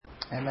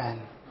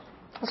Amen.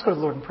 Let's go to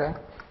the Lord in prayer.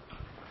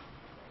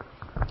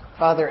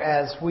 Father,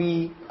 as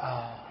we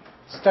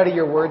study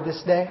your word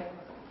this day,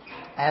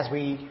 as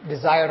we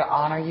desire to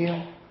honor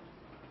you,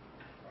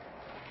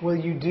 will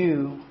you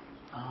do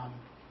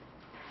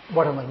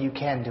what only you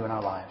can do in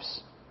our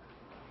lives?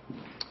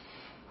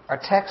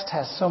 Our text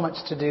has so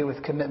much to do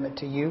with commitment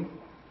to you.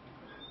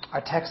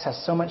 Our text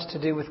has so much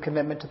to do with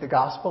commitment to the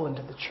gospel and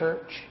to the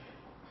church.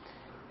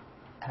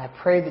 And I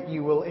pray that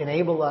you will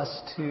enable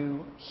us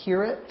to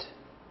hear it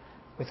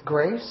with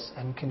grace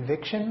and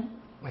conviction,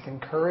 with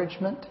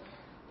encouragement,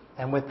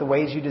 and with the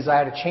ways you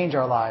desire to change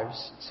our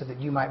lives so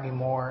that you might be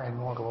more and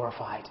more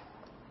glorified.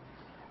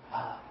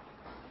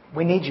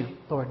 We need you,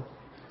 Lord.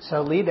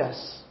 So lead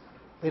us.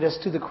 Lead us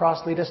to the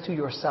cross. Lead us to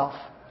yourself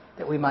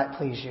that we might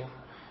please you.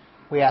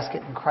 We ask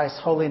it in Christ's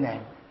holy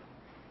name.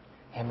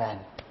 Amen.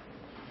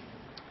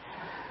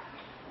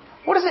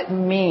 What does it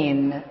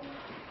mean?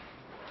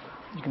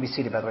 You can be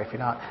seated, by the way, if you're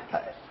not.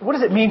 What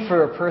does it mean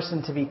for a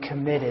person to be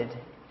committed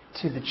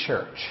to the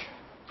church?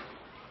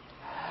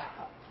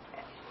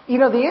 You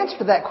know, the answer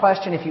to that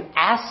question, if you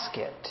ask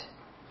it,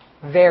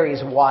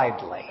 varies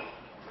widely.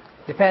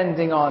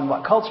 Depending on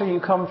what culture you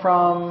come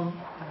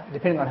from,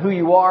 depending on who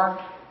you are,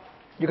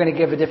 you're going to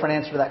give a different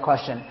answer to that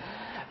question.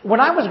 When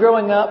I was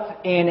growing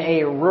up in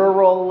a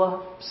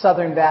rural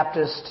Southern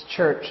Baptist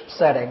church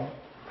setting,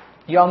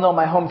 you all know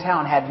my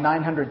hometown had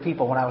 900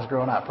 people when I was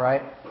growing up,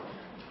 right?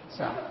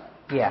 So,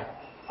 yeah,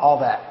 all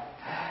that.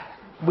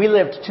 We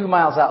lived 2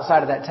 miles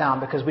outside of that town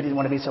because we didn't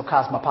want to be so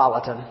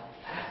cosmopolitan.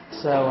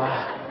 So,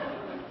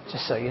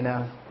 just so you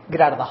know,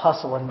 get out of the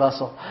hustle and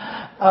bustle.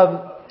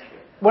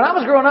 When I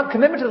was growing up,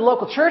 commitment to the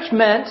local church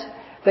meant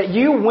that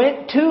you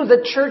went to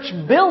the church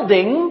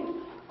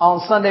building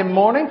on Sunday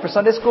morning for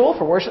Sunday school,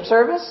 for worship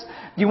service.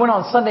 You went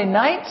on Sunday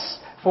nights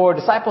for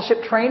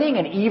discipleship training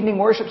and evening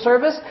worship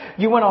service.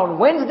 You went on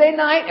Wednesday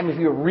night, and if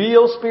you were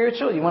real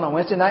spiritual, you went on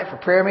Wednesday night for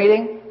prayer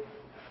meeting.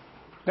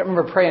 Don't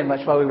remember praying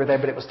much while we were there,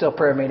 but it was still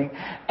prayer meeting.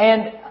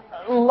 And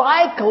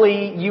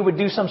likely you would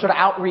do some sort of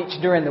outreach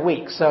during the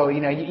week. So,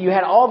 you know, you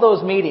had all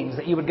those meetings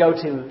that you would go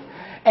to.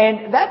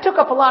 And that took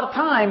up a lot of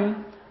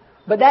time,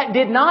 but that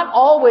did not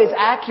always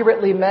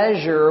accurately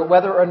measure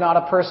whether or not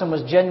a person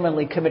was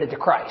genuinely committed to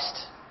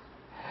Christ.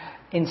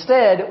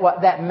 Instead,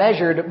 what that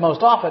measured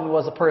most often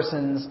was a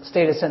person's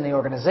status in the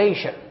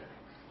organization.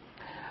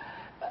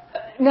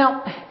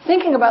 Now,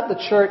 thinking about the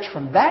church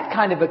from that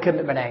kind of a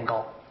commitment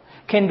angle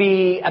can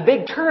be a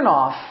big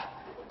turnoff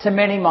to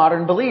many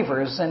modern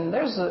believers, and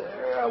there's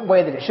a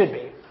way that it should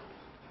be.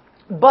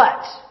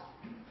 But,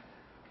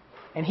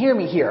 and hear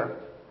me here,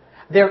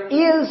 there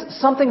is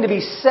something to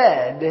be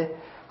said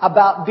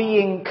about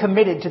being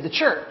committed to the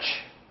church.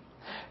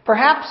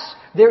 Perhaps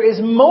there is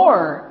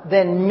more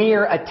than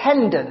mere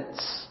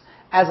attendance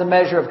as a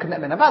measure of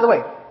commitment. And by the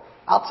way,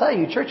 I'll tell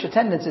you, church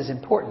attendance is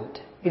important.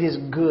 It is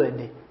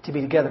good to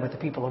be together with the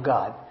people of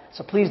God.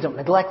 So please don't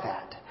neglect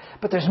that.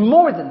 But there's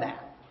more than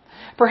that.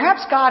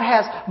 Perhaps God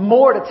has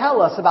more to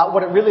tell us about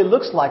what it really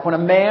looks like when a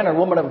man or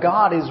woman of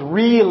God is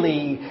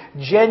really,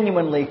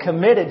 genuinely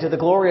committed to the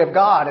glory of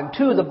God and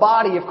to the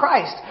body of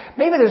Christ.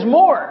 Maybe there's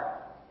more.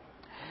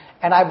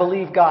 And I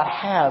believe God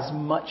has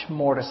much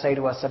more to say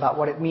to us about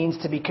what it means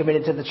to be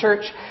committed to the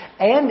church.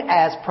 And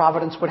as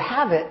Providence would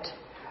have it,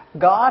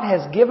 God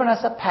has given us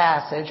a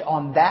passage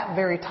on that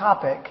very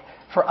topic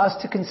for us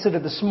to consider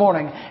this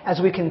morning as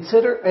we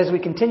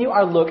continue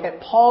our look at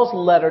Paul's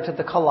letter to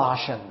the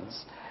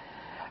Colossians.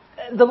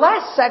 The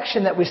last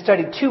section that we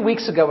studied 2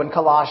 weeks ago in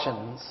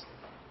Colossians,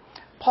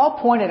 Paul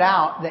pointed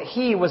out that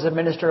he was a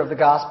minister of the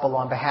gospel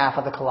on behalf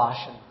of the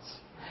Colossians.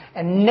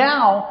 And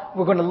now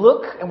we're going to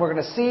look and we're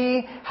going to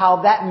see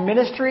how that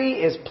ministry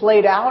is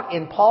played out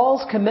in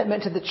Paul's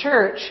commitment to the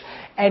church.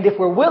 And if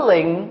we're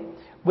willing,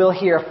 we'll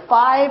hear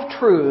 5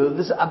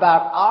 truths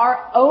about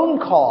our own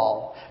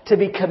call to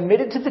be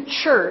committed to the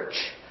church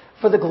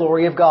for the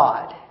glory of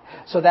God.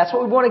 So that's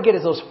what we want to get,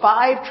 is those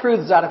 5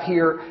 truths out of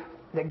here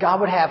that God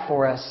would have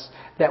for us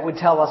that would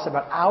tell us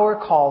about our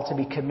call to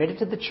be committed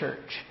to the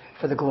church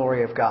for the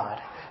glory of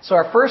God. So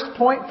our first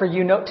point for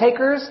you note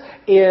takers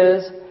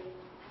is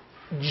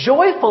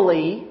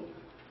joyfully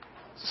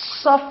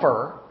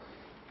suffer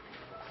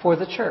for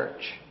the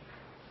church.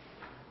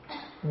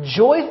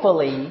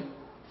 Joyfully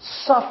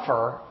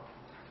suffer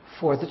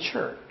for the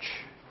church.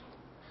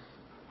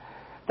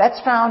 That's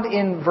found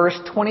in verse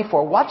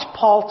 24. Watch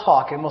Paul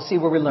talk and we'll see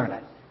where we learn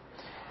it.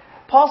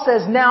 Paul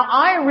says, "Now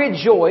I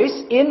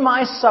rejoice in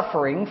my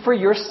suffering for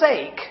your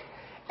sake,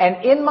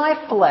 and in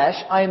my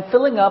flesh I am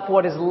filling up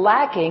what is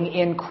lacking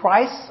in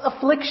Christ's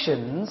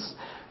afflictions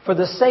for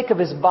the sake of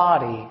his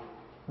body,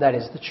 that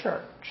is the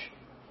church."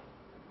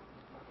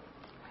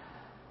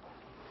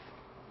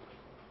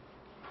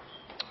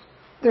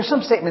 There's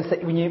some statements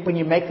that when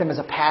you make them as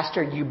a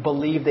pastor, you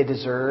believe they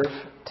deserve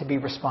to be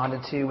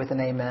responded to with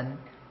an amen.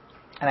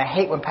 And I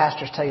hate when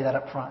pastors tell you that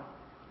up front.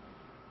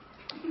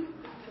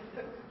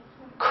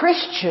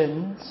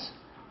 Christians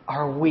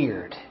are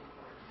weird.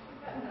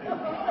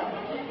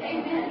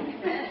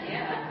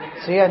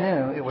 See, I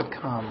knew it would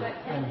come.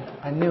 And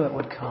I knew it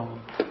would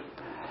come.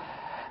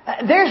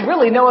 There's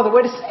really no other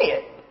way to say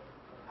it.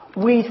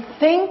 We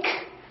think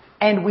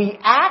and we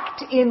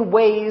act in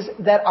ways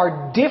that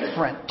are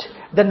different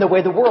than the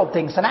way the world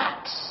thinks and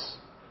acts.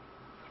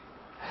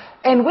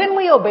 And when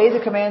we obey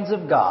the commands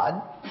of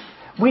God,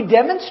 we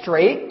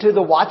demonstrate to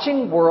the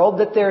watching world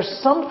that there's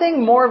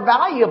something more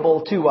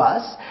valuable to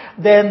us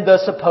than the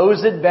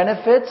supposed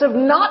benefits of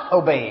not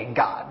obeying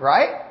God,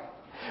 right?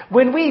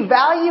 When we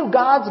value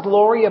God's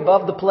glory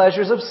above the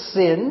pleasures of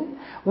sin,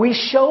 we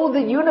show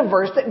the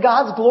universe that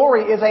God's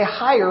glory is a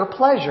higher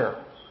pleasure.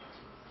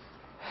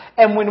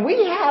 And when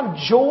we have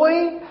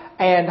joy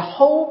and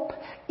hope,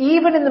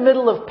 even in the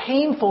middle of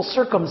painful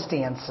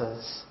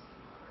circumstances,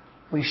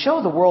 we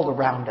show the world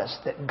around us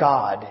that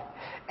God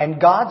and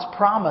God's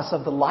promise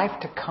of the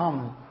life to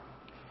come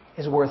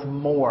is worth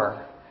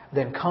more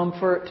than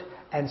comfort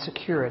and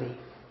security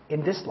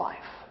in this life.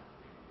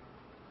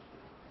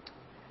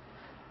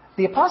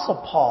 The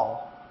Apostle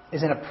Paul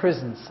is in a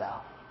prison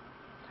cell,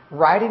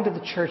 writing to the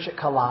church at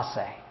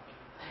Colossae.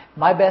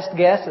 My best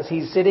guess is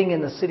he's sitting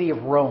in the city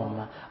of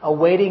Rome,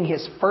 awaiting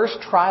his first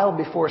trial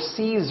before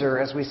Caesar,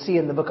 as we see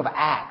in the book of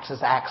Acts,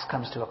 as Acts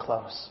comes to a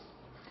close.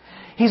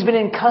 He's been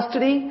in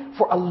custody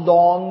for a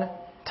long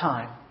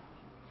time.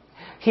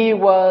 He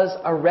was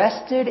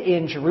arrested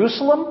in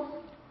Jerusalem,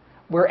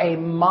 where a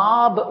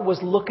mob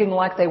was looking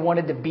like they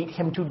wanted to beat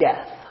him to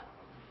death.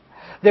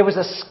 There was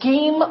a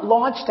scheme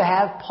launched to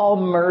have Paul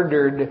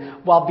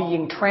murdered while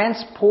being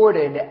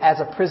transported as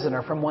a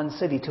prisoner from one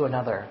city to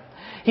another.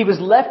 He was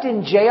left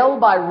in jail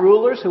by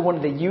rulers who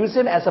wanted to use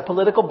him as a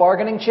political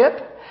bargaining chip.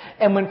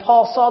 And when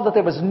Paul saw that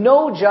there was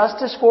no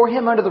justice for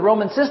him under the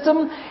Roman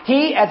system,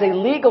 he, as a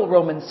legal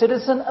Roman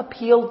citizen,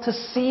 appealed to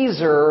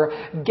Caesar,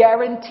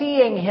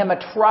 guaranteeing him a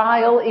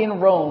trial in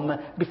Rome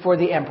before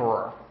the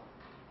emperor,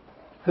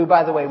 who,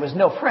 by the way, was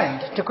no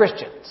friend to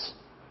Christians.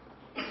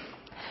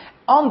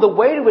 On the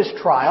way to his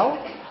trial,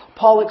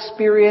 Paul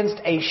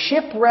experienced a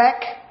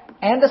shipwreck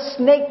and a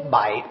snake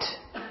bite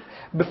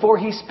before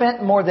he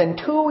spent more than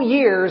 2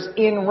 years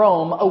in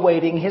Rome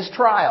awaiting his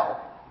trial.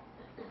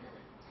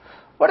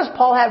 What does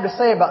Paul have to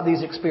say about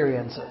these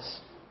experiences?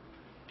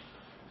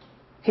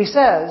 He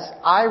says,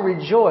 I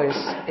rejoice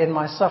in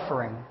my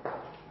suffering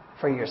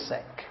for your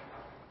sake.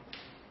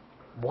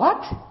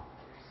 What?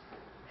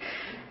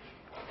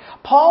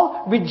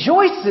 Paul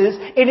rejoices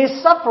in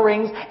his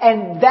sufferings,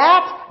 and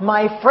that,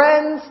 my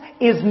friends,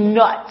 is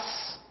nuts.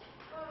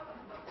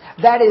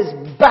 That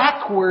is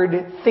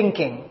backward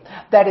thinking.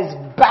 That is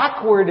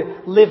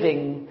backward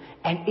living.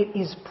 And it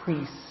is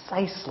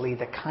precisely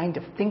the kind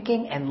of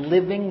thinking and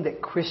living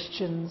that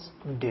Christians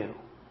do.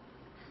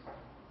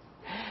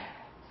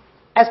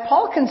 As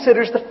Paul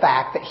considers the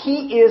fact that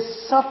he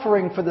is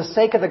suffering for the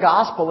sake of the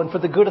gospel and for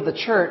the good of the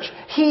church,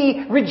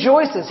 he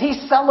rejoices,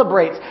 he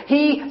celebrates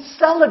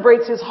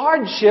his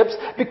hardships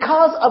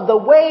because of the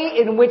way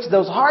in which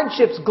those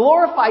hardships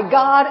glorify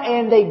God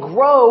and they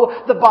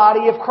grow the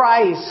body of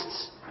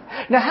Christ.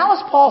 Now, how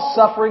is Paul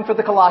suffering for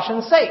the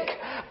Colossians' sake?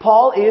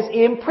 Paul is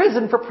in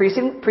prison for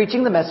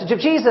preaching the message of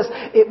Jesus.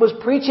 It was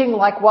preaching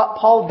like what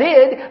Paul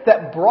did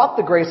that brought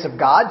the grace of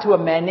God to a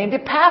man named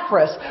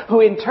Epaphras,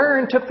 who in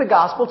turn took the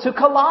gospel to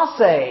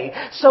Colossae.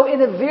 So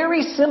in a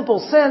very simple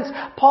sense,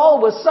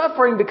 Paul was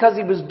suffering because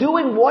he was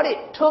doing what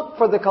it took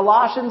for the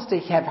Colossians to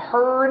have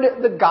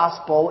heard the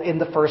gospel in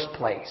the first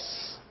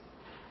place.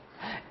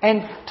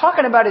 And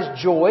talking about his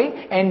joy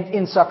and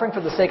in suffering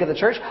for the sake of the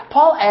church,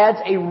 Paul adds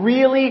a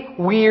really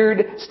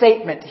weird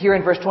statement here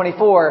in verse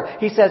 24.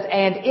 He says,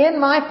 and in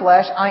my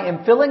flesh I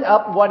am filling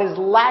up what is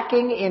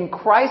lacking in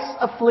Christ's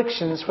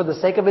afflictions for the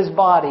sake of his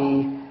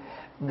body,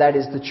 that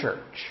is the church.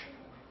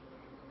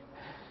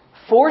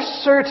 For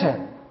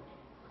certain,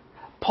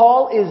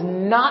 Paul is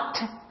not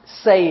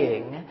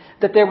saying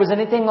that there was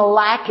anything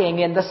lacking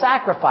in the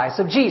sacrifice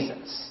of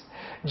Jesus.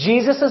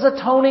 Jesus'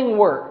 atoning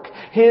work,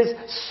 his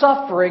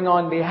suffering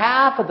on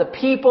behalf of the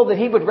people that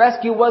he would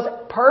rescue was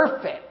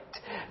perfect.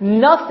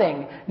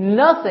 Nothing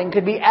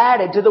could be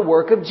added to the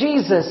work of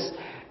Jesus.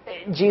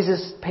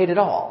 Jesus paid it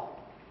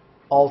all.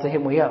 All to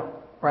him we owe,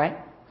 right?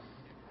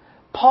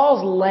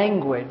 Paul's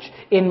language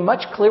in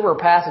much clearer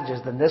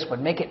passages than this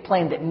one make it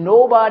plain that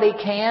nobody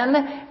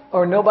can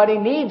or nobody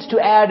needs to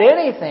add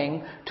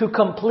anything to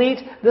complete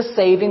the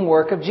saving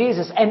work of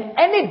Jesus. And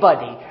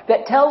anybody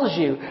that tells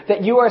you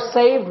that you are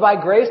saved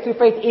by grace through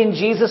faith in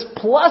Jesus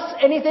plus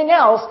anything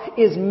else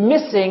is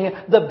missing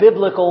the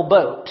biblical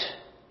boat.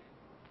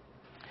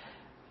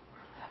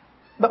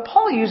 But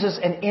Paul uses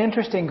an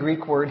interesting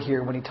Greek word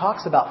here when he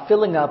talks about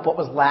filling up what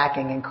was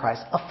lacking in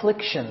Christ's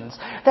afflictions.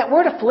 That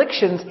word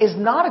afflictions is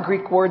not a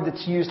Greek word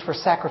that's used for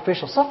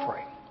sacrificial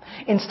suffering.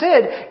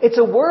 Instead, it's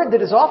a word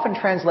that is often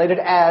translated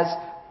as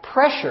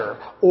pressure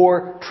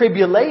or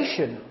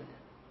tribulation.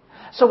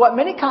 So what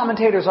many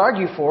commentators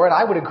argue for, and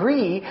I would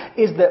agree,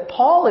 is that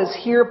Paul is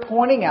here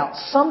pointing out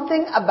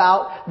something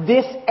about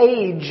this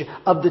age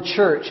of the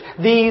church.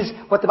 These,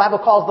 what the Bible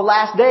calls the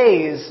last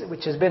days,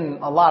 which has been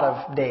a lot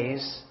of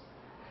days.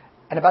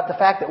 And about the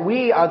fact that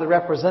we are the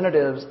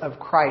representatives of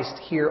Christ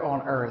here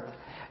on earth.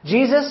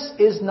 Jesus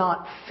is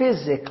not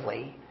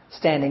physically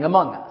standing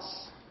among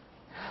us.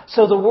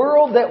 So the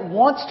world that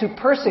wants to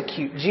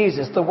persecute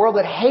Jesus, the world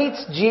that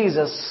hates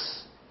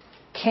Jesus,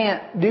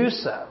 can't do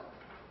so.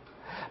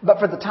 But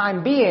for the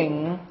time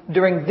being,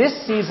 during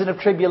this season of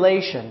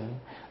tribulation,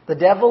 the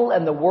devil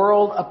and the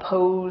world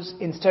oppose,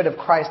 instead of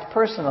Christ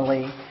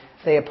personally,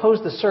 they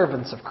oppose the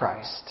servants of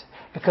Christ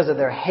because of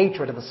their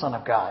hatred of the Son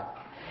of God.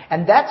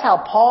 And that's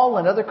how Paul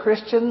and other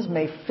Christians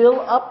may fill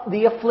up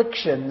the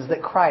afflictions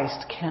that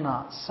Christ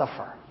cannot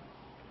suffer.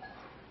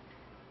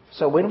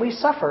 So when we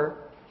suffer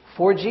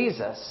for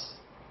Jesus,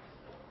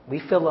 we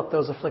fill up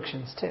those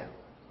afflictions too.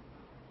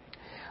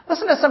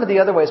 Listen to some of the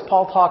other ways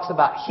Paul talks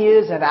about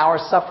his and our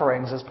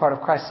sufferings as part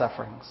of Christ's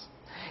sufferings.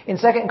 In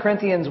 2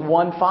 Corinthians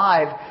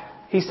 1:5,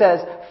 he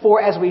says, "For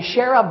as we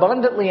share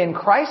abundantly in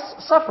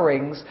Christ's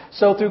sufferings,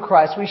 so through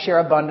Christ we share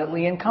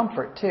abundantly in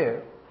comfort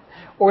too."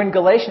 Or in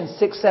Galatians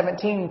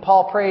 6:17,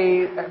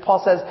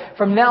 Paul says,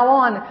 "From now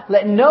on,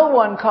 let no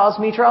one cause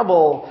me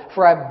trouble,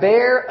 for I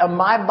bear on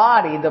my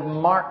body the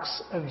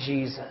marks of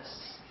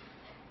Jesus."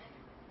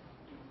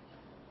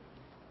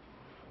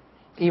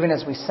 Even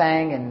as we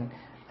sang, and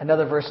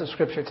another verse of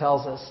Scripture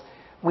tells us,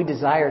 we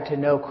desire to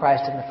know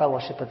Christ in the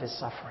fellowship of His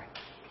suffering.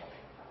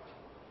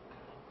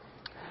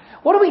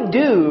 What do we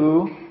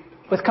do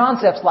with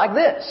concepts like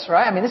this,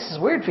 right? I mean, this is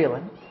weird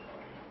feeling.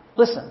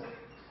 Listen.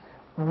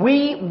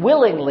 We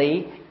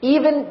willingly,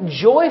 even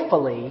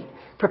joyfully,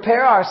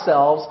 prepare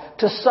ourselves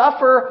to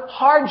suffer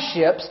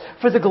hardships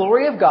for the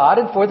glory of God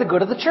and for the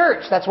good of the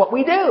church. That's what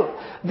we do.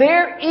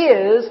 There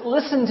is,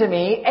 listen to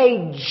me,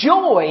 a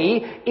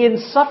joy in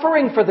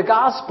suffering for the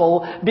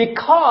gospel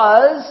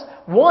because,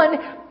 one,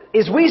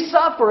 as we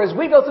suffer, as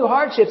we go through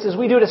hardships, as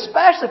we do it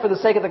especially for the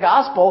sake of the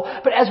gospel,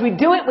 but as we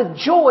do it with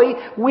joy,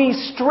 we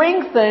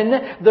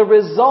strengthen the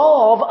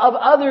resolve of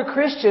other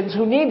Christians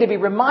who need to be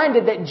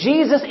reminded that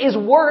Jesus is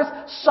worth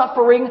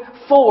suffering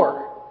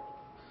for.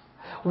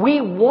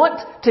 We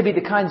want to be the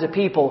kinds of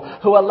people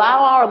who allow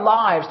our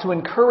lives to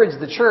encourage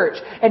the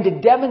church and to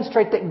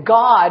demonstrate that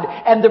God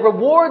and the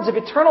rewards of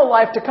eternal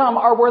life to come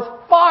are worth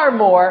far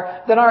more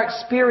than our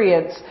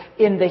experience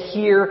in the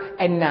here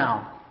and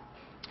now.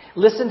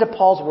 Listen to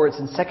Paul's words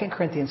in 2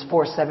 Corinthians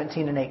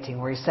 4:17 and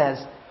 18, where he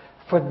says,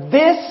 "For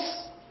this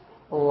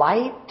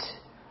light,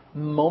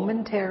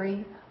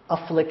 momentary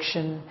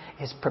affliction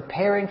is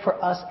preparing for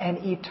us an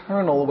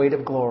eternal weight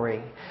of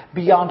glory,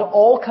 beyond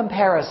all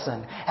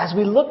comparison, as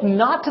we look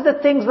not to the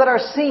things that are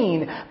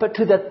seen, but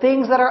to the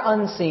things that are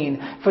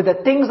unseen. For the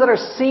things that are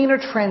seen are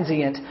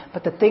transient,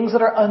 but the things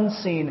that are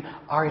unseen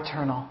are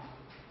eternal."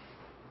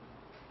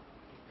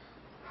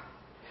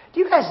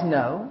 Do you guys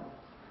know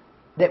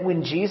that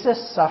when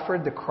Jesus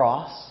suffered the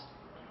cross,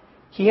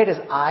 He had His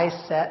eyes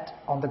set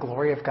on the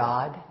glory of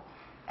God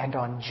and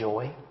on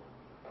joy?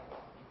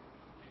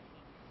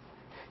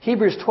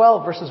 Hebrews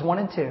 12, verses 1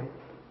 and 2.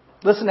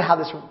 Listen to how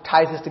this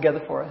ties this together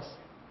for us.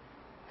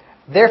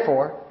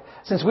 "Therefore,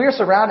 since we are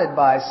surrounded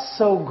by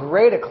so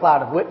great a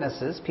cloud of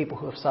witnesses," people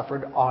who have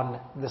suffered for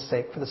the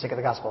sake of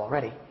the gospel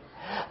already,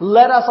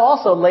 "let us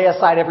also lay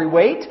aside every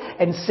weight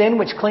and sin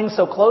which clings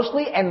so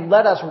closely, and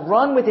let us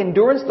run with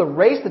endurance the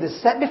race that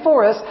is set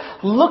before us,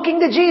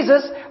 looking to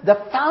Jesus, the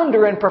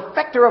founder and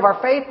perfecter of our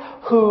faith,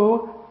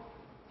 who,"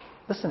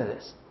 listen to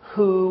this,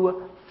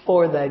 "who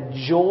for the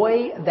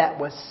joy that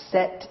was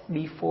set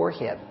before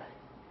Him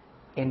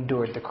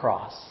endured the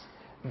cross,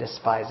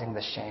 despising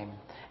the shame,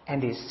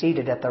 and is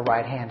seated at the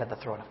right hand of the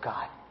throne of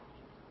God."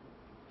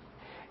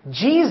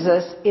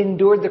 Jesus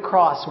endured the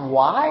cross.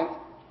 Why?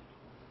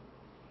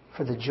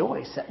 For the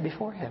joy set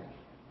before Him.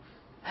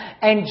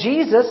 And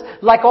Jesus,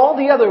 like all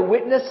the other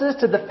witnesses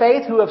to the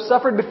faith who have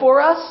suffered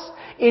before us,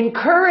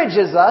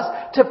 encourages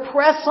us to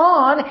press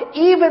on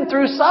even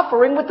through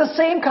suffering with the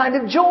same kind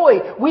of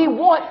joy. We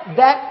want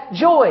that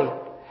joy.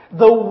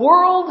 The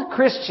world,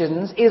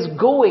 Christians, is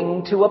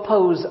going to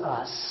oppose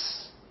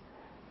us.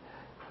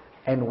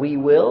 And we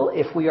will,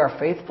 if we are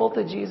faithful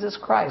to Jesus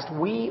Christ,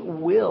 we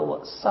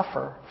will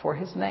suffer for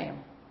His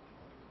name.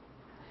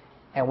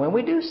 And when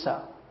we do so,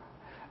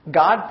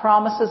 God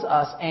promises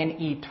us an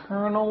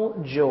eternal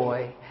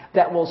joy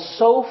that will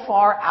so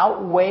far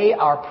outweigh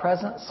our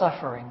present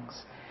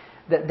sufferings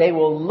that they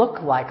will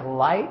look like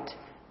light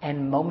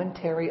and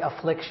momentary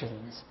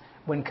afflictions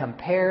when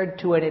compared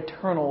to an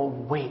eternal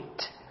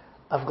weight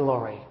of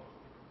glory.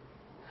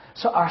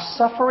 So our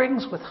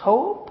sufferings with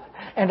hope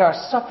and our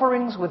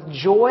sufferings with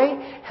joy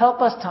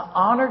help us to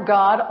honor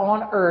God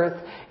on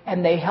earth,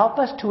 and they help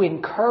us to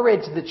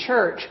encourage the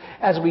church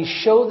as we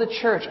show the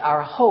church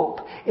our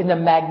hope in the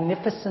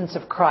magnificence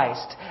of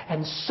Christ.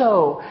 And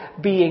so,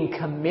 being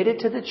committed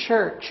to the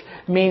church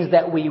means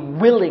that we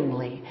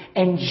willingly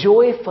and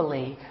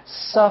joyfully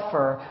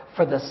suffer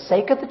for the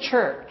sake of the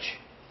church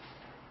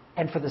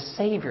and for the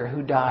Savior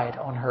who died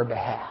on her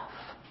behalf.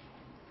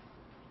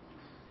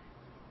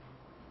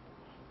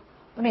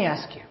 Let me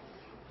ask you,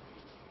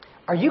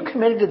 are you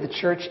committed to the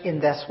church in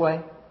this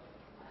way?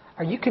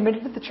 Are you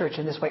committed to the church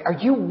in this way? Are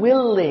you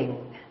willing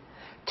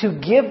to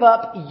give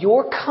up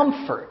your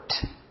comfort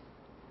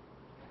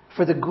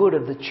for the good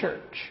of the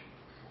church?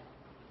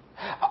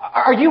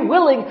 Are you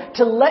willing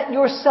to let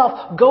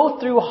yourself go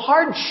through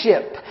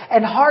hardship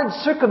and hard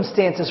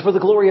circumstances for the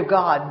glory of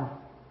God?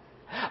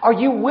 Are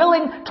you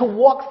willing to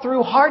walk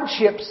through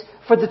hardships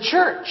for the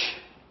church?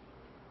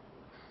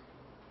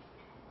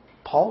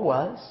 Paul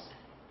was.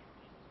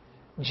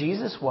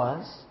 Jesus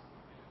was.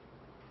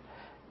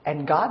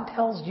 And God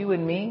tells you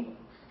and me,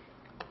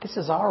 this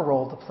is our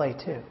role to play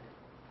too.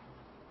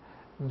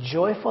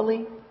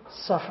 Joyfully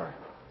suffer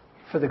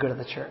for the good of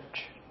the church.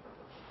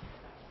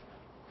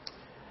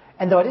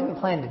 And though I didn't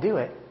plan to do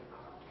it,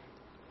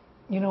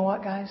 you know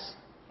what, guys?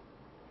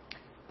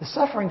 The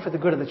suffering for the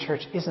good of the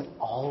church isn't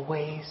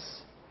always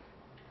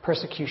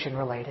persecution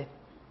related.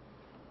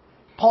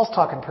 Paul's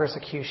talking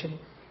persecution.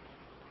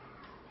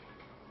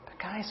 But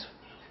guys,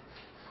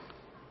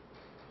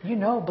 you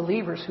know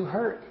believers who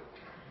hurt.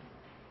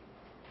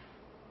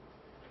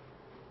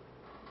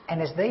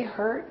 And as they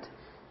hurt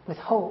with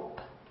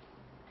hope,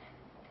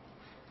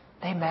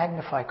 they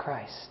magnify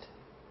Christ.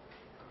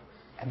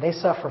 And they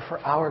suffer for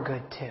our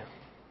good too.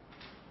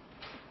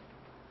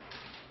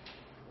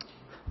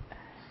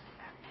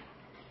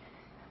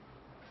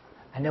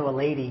 I know a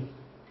lady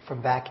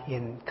from back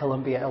in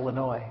Columbia,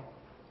 Illinois,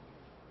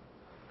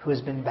 who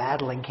has been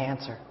battling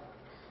cancer.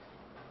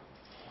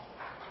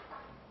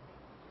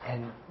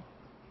 And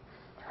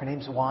her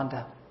name's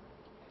Wanda.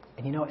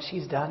 And you know what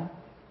she's done?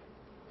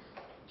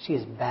 She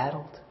has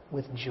battled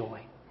with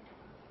joy.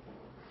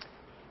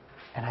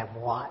 And I've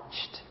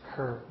watched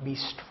her be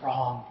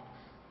strong.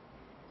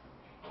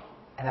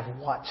 And I've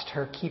watched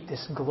her keep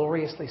this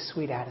gloriously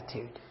sweet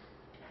attitude.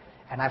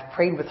 And I've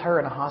prayed with her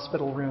in a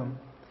hospital room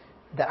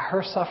that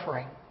her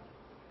suffering,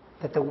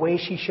 that the way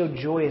she showed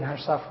joy in her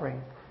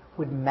suffering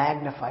would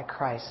magnify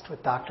Christ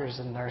with doctors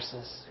and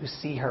nurses who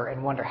see her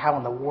and wonder how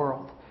in the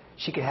world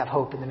she could have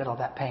hope in the middle of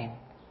that pain.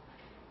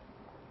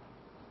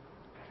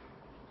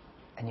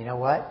 And you know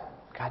what?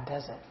 God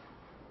does it.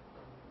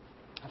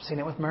 I've seen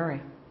it with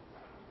Murray.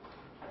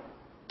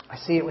 I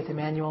see it with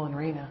Emmanuel and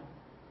Rena.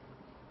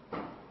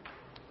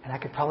 And I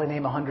could probably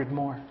name 100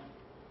 more.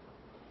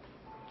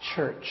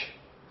 Church,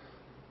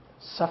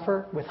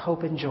 suffer with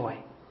hope and joy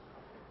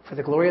for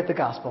the glory of the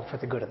gospel, for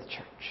the good of the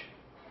church.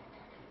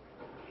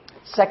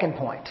 Second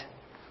point.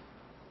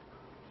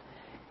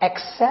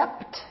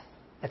 Accept,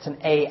 it's an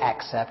A,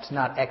 accept,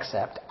 not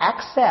accept.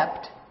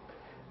 Accept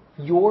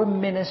your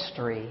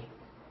ministry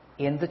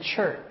in the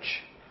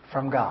church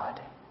from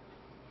God.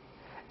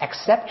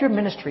 Accept your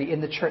ministry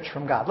in the church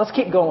from God. Let's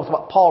keep going with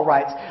what Paul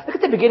writes. Look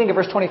at the beginning of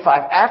verse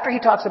 25. After he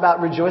talks about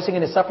rejoicing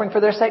in his suffering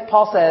for their sake,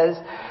 Paul says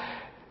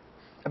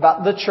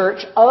about the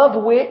church,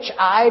 of which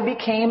I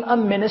became a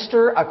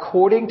minister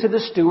according to the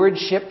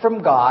stewardship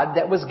from God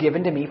that was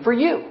given to me for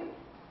you.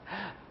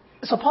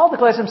 So Paul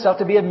declares himself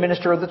to be a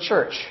minister of the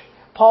church.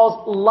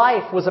 Paul's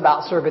life was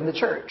about serving the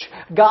church.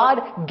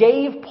 God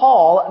gave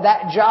Paul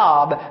that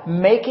job,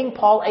 making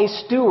Paul a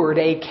steward,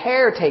 a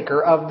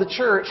caretaker of the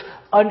church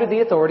under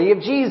the authority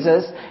of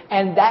Jesus.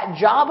 And that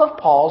job of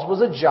Paul's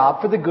was a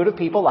job for the good of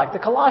people like the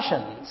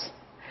Colossians.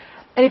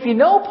 And if you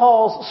know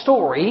Paul's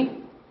story,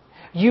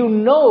 you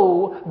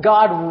know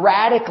God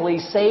radically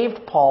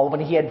saved Paul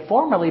when he had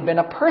formerly been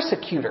a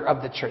persecutor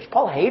of the church.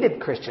 Paul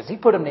hated Christians. He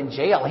put them in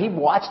jail. He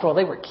watched while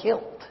they were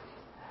killed.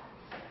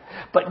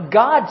 But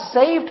God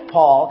saved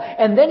Paul,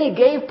 and then he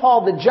gave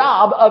Paul the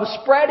job of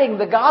spreading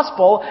the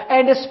gospel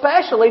and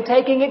especially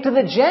taking it to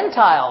the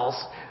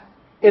Gentiles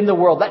in the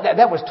world.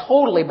 That was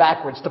totally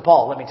backwards to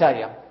Paul, let me tell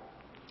you.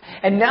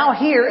 And now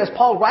here, as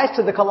Paul writes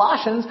to the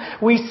Colossians,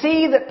 we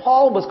see that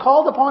Paul was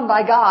called upon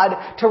by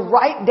God to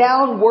write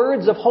down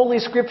words of Holy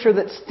Scripture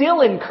that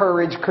still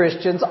encourage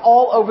Christians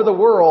all over the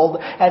world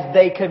as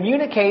they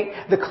communicate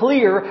the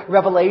clear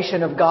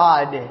revelation of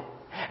God.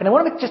 And I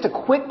want to make just a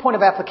quick point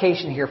of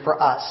application here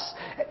for us.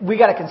 We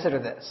got to consider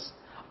this.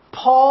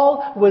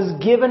 Paul was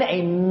given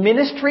a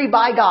ministry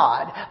by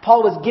God.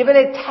 Paul was given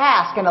a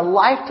task and a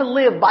life to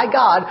live by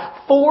God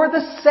for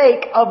the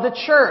sake of the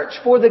church,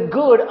 for the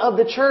good of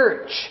the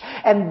church.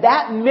 And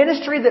that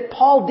ministry that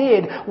Paul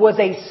did was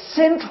a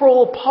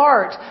central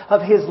part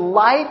of his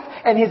life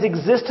and his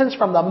existence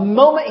from the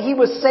moment he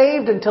was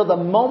saved until the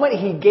moment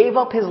he gave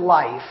up his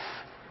life.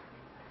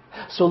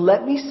 So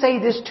let me say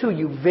this to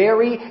you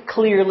very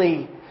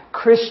clearly,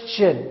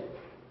 Christian.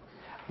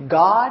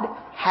 God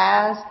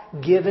has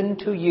given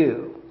to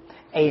you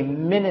a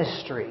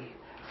ministry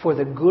for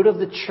the good of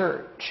the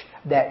church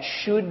that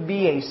should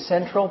be a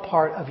central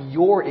part of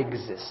your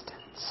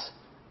existence.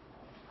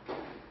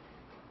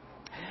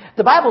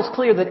 The Bible is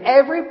clear that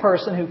every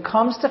person who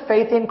comes to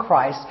faith in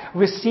Christ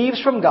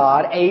receives from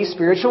God a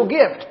spiritual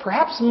gift,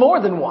 perhaps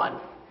more than one.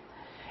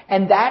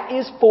 And that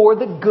is for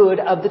the good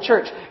of the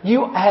church.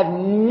 You have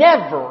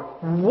never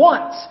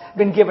once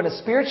been given a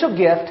spiritual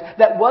gift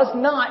that was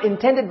not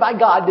intended by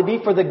God to be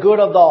for the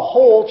good of the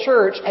whole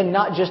church and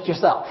not just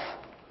yourself.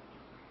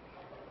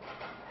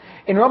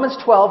 In Romans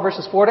 12,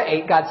 verses 4 to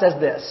 8, God says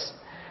this: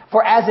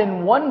 For as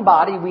in one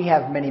body we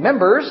have many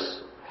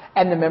members,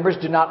 and the members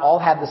do not all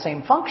have the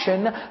same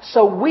function,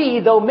 so we,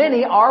 though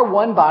many, are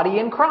one body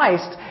in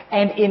Christ,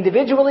 and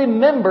individually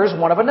members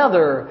one of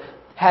another.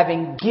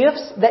 Having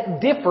gifts that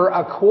differ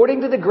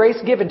according to the grace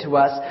given to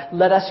us,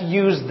 let us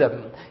use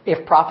them.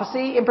 If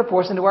prophecy, in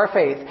proportion to our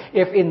faith.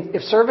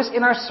 If service,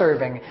 in our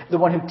serving. The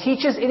one who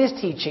teaches, in his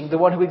teaching. The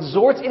one who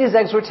exhorts, in his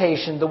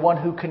exhortation. The one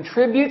who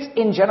contributes,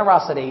 in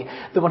generosity.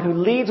 The one who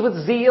leads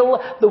with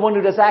zeal. The one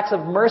who does acts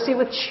of mercy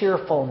with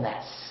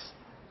cheerfulness.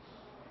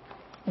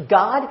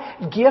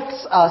 God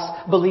gifts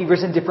us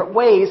believers in different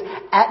ways,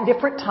 at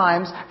different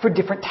times, for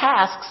different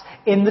tasks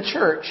in the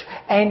church.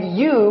 And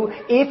you,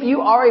 if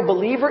you are a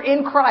believer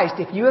in Christ,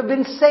 if you have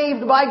been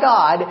saved by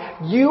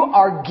God, you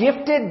are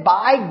gifted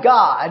by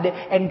God,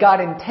 and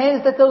God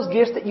intends that those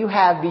gifts that you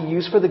have be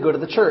used for the good of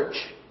the church.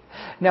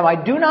 Now, I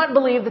do not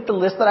believe that the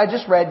list that I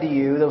just read to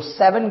you, those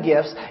 7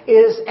 gifts,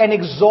 is an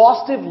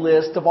exhaustive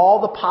list of all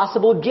the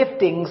possible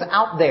giftings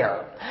out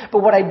there.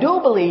 But what I do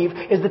believe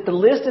is that the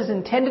list is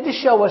intended to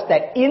show us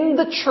that in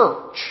the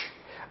church,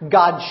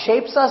 God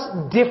shapes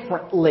us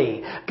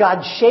differently.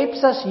 God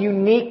shapes us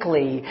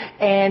uniquely.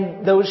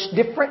 And those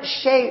different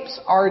shapes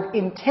are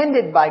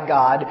intended by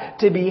God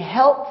to be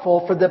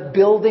helpful for the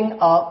building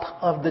up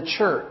of the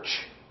church.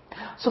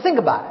 So think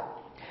about it.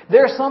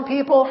 There are some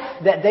people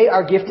that they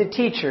are gifted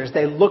teachers.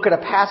 They look at a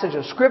passage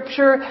of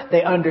Scripture,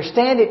 they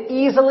understand it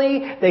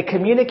easily, they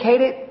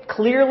communicate it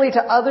clearly to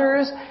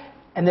others,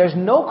 and there's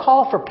no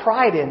call for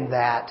pride in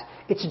that.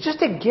 It's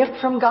just a gift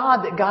from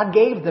God that God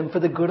gave them for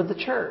the good of the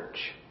church.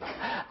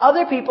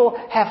 Other people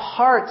have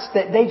hearts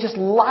that they just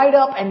light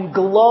up and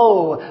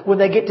glow when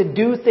they get to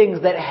do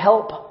things that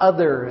help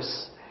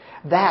others.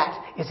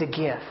 That is a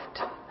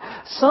gift.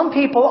 Some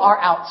people are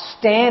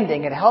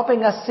outstanding at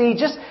helping us see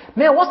just,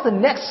 man, what's the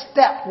next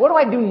step? What do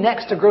I do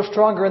next to grow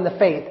stronger in the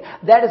faith?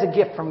 That is a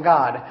gift from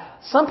God.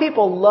 Some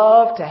people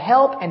love to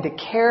help and to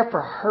care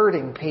for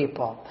hurting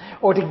people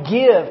or to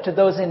give to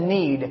those in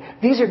need.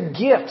 These are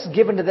gifts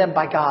given to them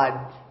by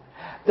God.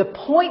 The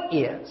point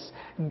is,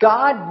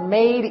 God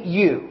made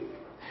you.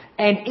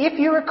 And if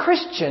you're a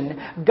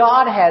Christian,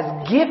 God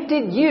has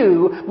gifted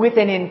you with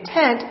an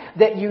intent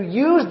that you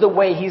use the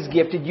way He's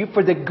gifted you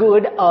for the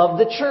good of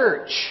the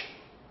church.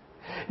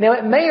 Now,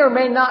 it may or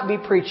may not be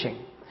preaching.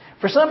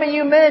 For some of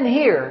you men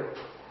here,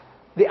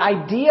 the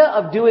idea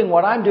of doing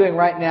what I'm doing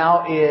right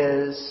now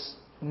is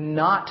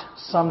not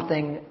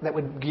something that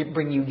would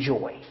bring you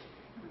joy.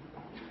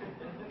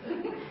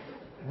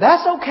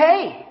 That's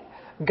okay.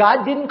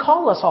 God didn't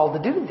call us all to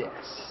do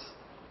this.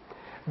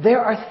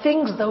 There are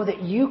things, though,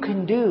 that you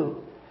can do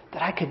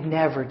that I could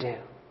never do.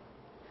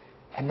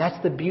 And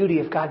that's the beauty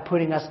of God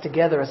putting us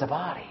together as a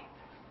body.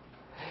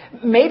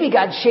 Maybe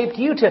God shaped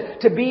you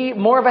to be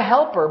more of a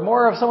helper,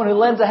 more of someone who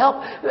lends a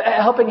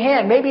helping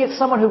hand. Maybe it's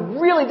someone who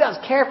really does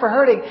care for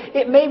hurting.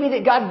 It may be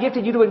that God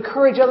gifted you to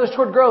encourage others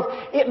toward growth.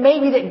 It may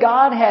be that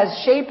God has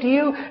shaped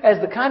you as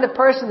the kind of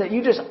person that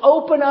you just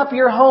open up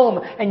your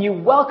home and you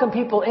welcome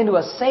people into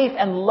a safe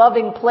and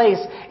loving place.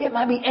 It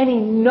might be any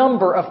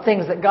number of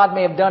things that God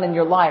may have done in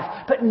your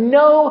life. But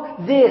know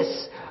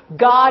this,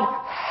 God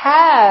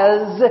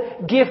has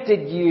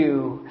gifted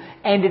you.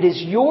 And it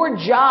is your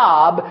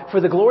job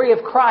for the glory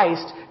of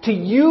Christ to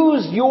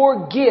use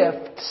your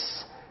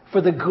gifts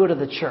for the good of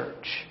the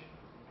church.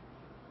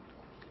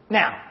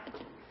 Now,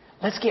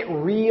 let's get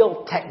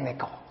real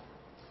technical.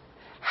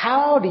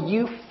 How do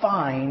you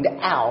find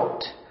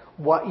out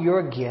what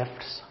your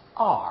gifts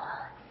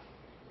are?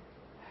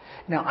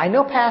 Now, I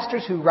know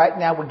pastors who right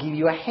now would give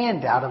you a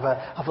handout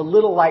of a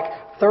little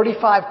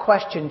 35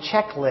 question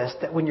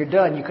checklist that when you're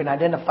done you can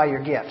identify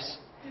your gifts.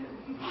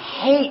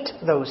 Hate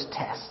those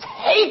tests.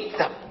 Hate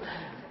them.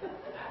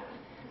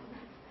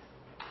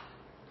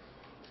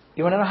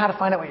 You want to know how to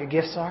find out what your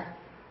gifts are?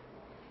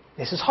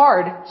 This is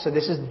hard, so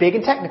this is big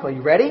and technical.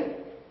 You ready?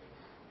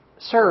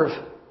 Serve.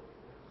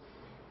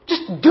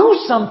 Just do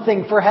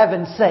something for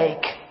heaven's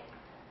sake.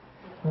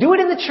 Do it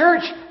in the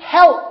church.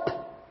 Help.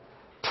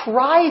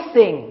 Try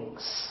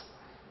things.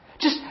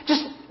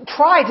 Just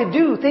try to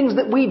do things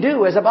that we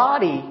do as a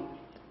body.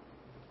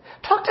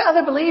 Talk to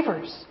other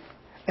believers.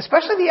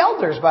 Especially the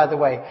elders, by the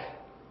way.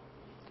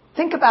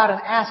 Think about and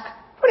ask,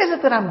 what is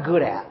it that I'm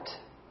good at?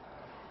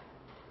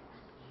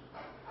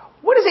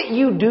 What is it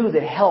you do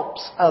that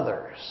helps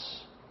others?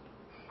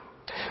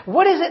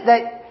 What is it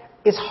that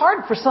is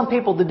hard for some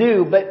people to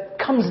do but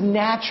comes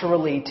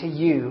naturally to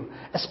you,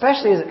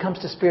 especially as it comes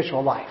to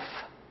spiritual life?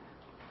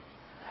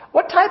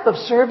 What type of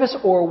service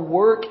or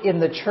work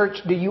in the church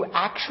do you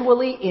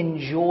actually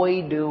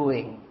enjoy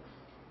doing?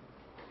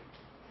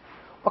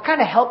 What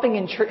kind of helping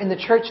in the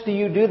church do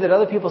you do that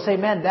other people say,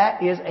 man,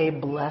 that is a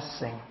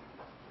blessing?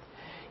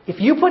 If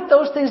you put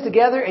those things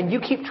together and you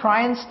keep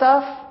trying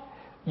stuff,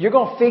 you're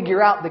going to figure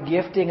out the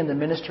gifting and the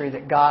ministry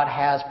that God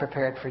has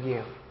prepared for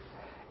you.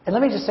 And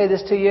let me just say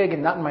this to you,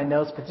 again, not in my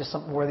notes, but just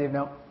something worthy of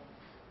note.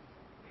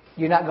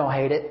 You're not going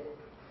to hate it.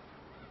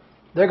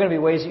 There are going to be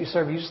ways that you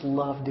serve you just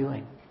love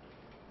doing.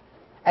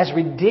 As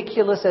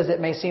ridiculous as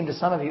it may seem to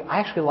some of you, I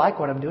actually like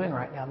what I'm doing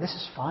right now. This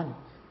is fun.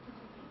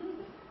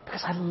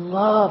 Because I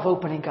love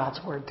opening God's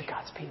Word to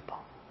God's people.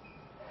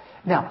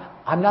 Now,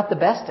 I'm not the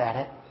best at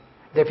it.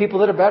 There are people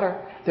that are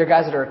better. There are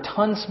guys that are a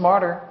ton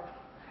smarter.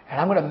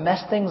 And I'm going to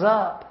mess things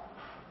up.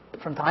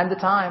 From time to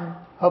time.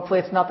 Hopefully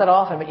it's not that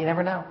often, but you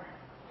never know.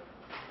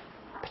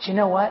 But you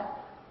know what?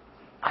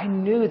 I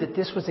knew that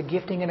this was a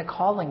gifting and a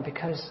calling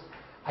because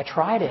I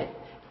tried it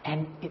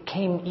and it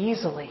came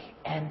easily.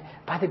 And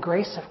by the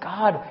grace of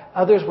God,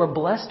 others were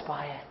blessed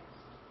by it.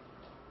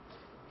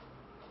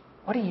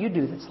 What do you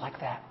do that's like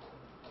that?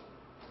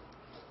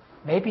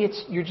 Maybe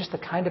you're just the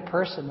kind of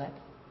person that,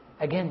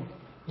 again,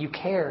 you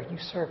care, you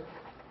serve.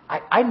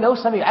 I know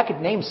some of you, I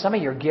could name some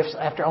of your gifts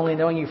after only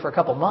knowing you for a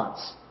couple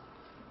months.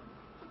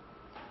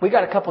 We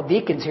got a couple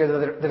deacons here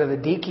that are the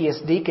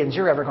deakiest deacons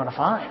you're ever going to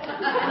find.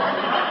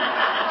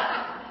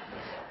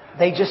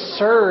 They just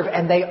serve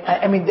and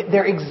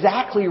they're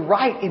exactly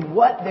right in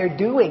what they're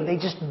doing. They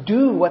just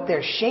do what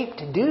they're shaped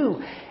to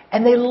do.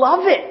 And they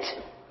love it.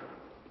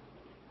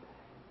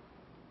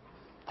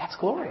 That's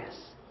glorious.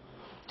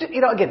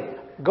 Again,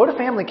 go to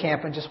family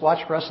camp and just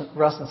watch Russ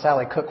and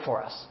Sally cook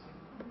for us.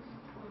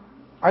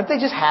 Aren't they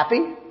just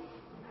happy?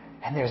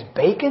 And there's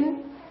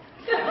bacon.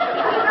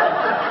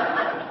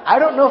 I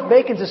don't know if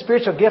bacon's a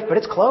spiritual gift, but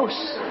it's close.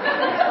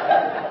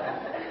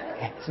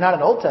 It's not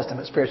an Old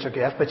Testament spiritual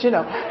gift, but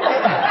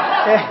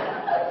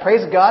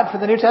praise God for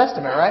the New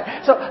Testament,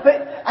 right?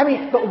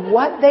 But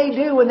what they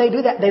do when they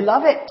do that, they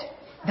love it.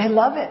 They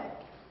love it.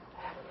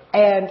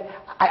 And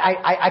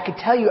I could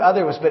tell you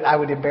others, but I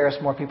would embarrass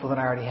more people than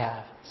I already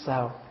have.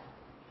 So,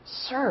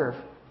 serve.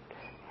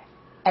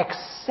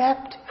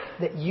 Accept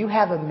that you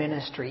have a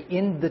ministry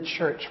in the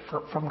church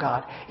from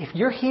God. If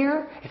you're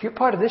here, if you're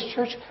part of this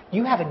church,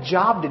 you have a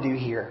job to do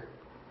here.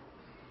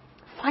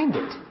 Find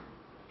it.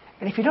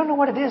 And if you don't know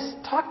what it is,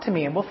 talk to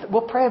me and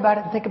we'll pray about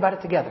it and think about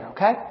it together,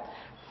 okay?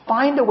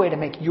 Find a way to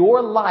make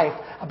your life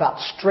about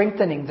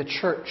strengthening the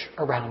church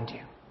around you.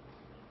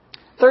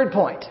 Third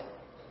point.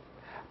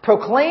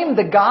 Proclaim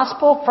the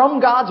gospel from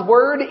God's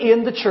word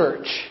in the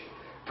church.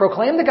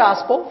 Proclaim the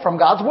gospel from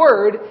God's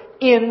word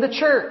in the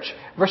church.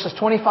 Verses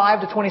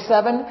 25 to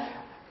 27.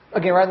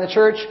 Again, right in the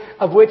church,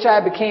 of which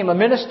I became a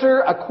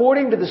minister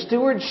according to the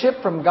stewardship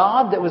from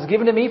God that was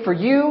given to me for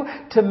you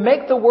to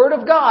make the word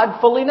of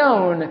God fully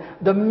known.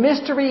 The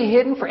mystery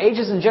hidden for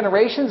ages and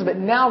generations, but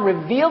now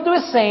revealed to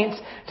His saints.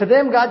 To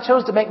them God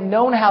chose to make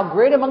known how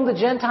great among the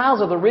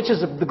Gentiles are the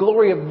riches of the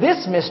glory of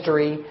this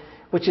mystery,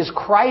 which is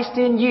Christ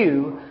in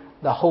you,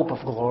 the hope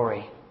of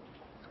glory.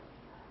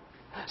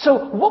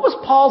 So what was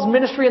Paul's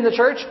ministry in the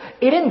church?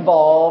 It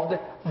involved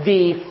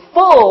the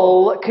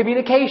full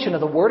communication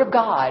of the Word of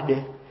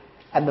God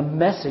and the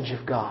message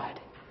of God.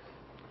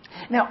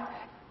 Now,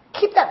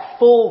 keep that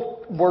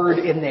full word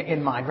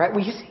in mind, right?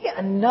 We see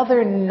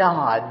another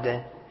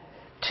nod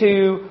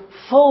to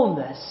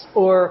fullness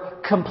or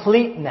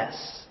completeness.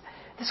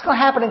 This is going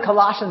to happen in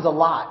Colossians a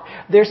lot.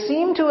 There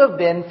seem to have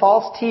been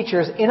false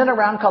teachers in and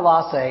around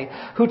Colossae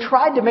who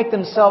tried to make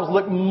themselves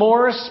look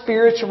more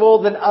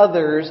spiritual than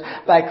others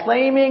by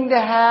claiming to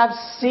have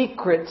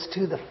secrets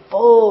to the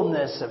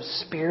fullness of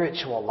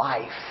spiritual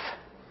life.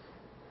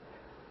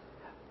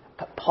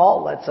 But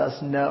Paul lets us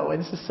know,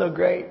 and this is so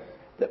great,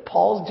 that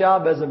Paul's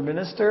job as a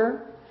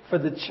minister for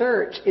the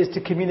church is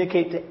to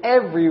communicate to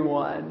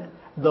everyone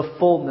the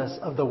fullness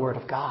of the Word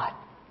of God.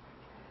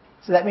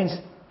 So that means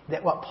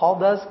that what Paul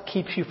does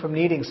keeps you from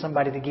needing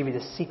somebody to give you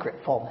the secret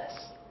fullness.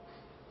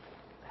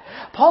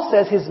 Paul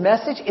says his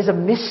message is a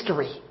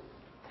mystery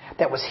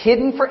that was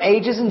hidden for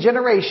ages and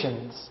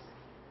generations,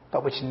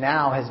 but which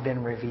now has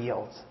been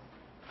revealed.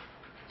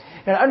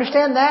 Now, to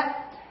understand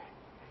that,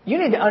 you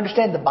need to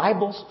understand the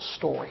Bible's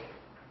story.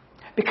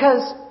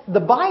 Because the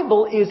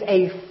Bible is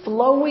a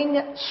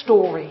flowing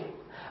story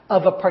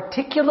of a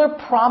particular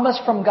promise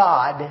from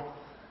God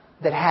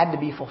that had to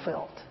be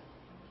fulfilled.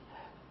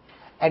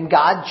 And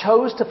God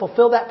chose to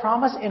fulfill that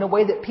promise in a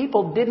way that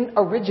people didn't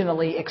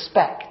originally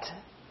expect.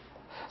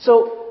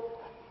 So,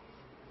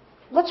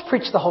 let's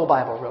preach the whole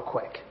Bible real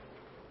quick.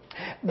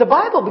 The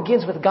Bible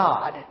begins with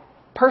God,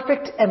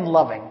 perfect and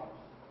loving,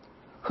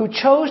 who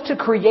chose to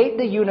create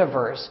the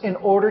universe in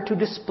order to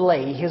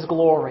display His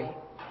glory.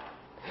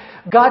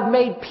 God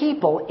made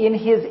people in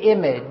His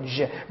image,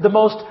 the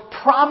most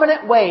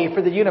prominent way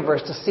for the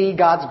universe to see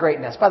God's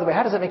greatness. By the way,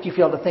 how does it make you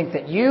feel to think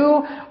that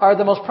you are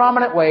the most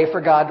prominent way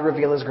for God to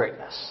reveal His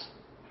greatness?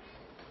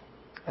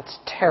 That's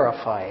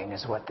terrifying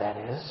is what that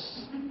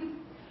is.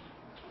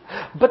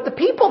 But the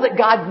people that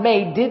God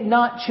made did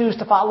not choose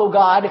to follow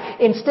God.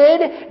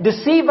 Instead,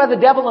 deceived by the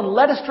devil and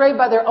led astray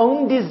by their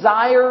own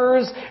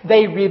desires,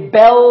 they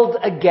rebelled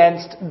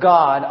against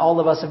God. All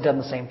of us have done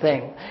the same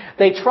thing.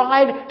 They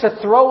tried to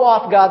throw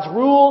off God's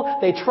rule.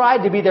 They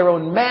tried to be their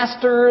own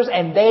masters,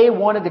 and they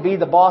wanted to be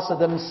the boss of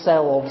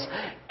themselves.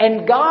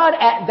 And God,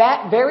 at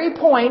that very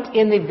point,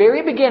 in the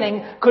very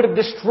beginning, could have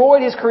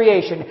destroyed His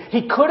creation.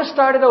 He could have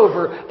started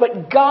over.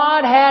 But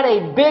God had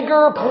a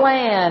bigger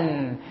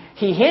plan.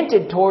 He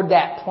hinted toward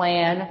that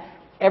plan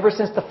ever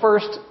since the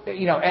first,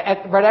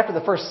 right after the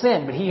first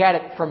sin, but He had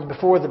it from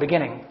before the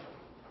beginning.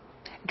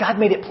 God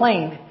made it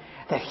plain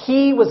that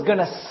He was going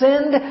to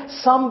send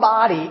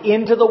somebody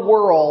into the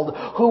world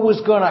who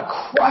was going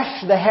to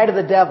crush the head of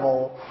the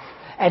devil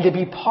and to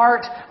be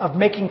part of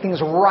making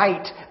things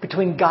right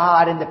between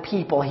God and the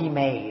people He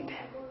made.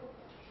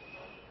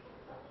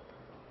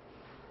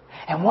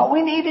 And what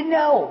we need to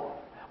know,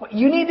 what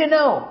you need to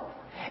know,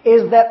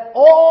 is that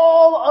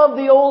all of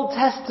the Old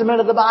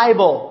Testament of the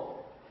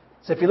Bible,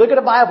 so if you look at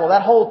a Bible,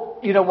 that whole,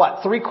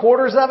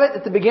 3/4 of it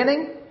at the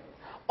beginning,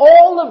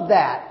 all of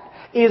that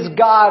is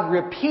God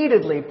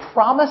repeatedly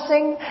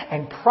promising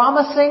and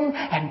promising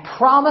and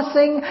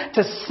promising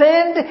to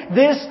send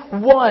this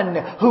one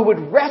who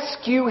would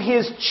rescue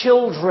His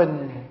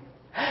children.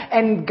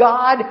 And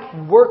God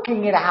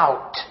working it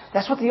out.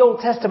 That's what the Old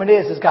Testament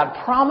is God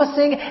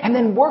promising and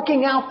then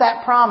working out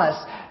that promise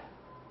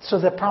so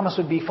that promise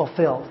would be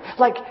fulfilled.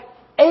 Like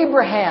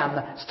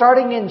Abraham,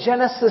 starting in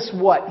Genesis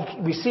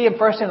We see him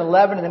first in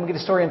 11 and then we get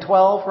a story in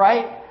 12,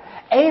 right?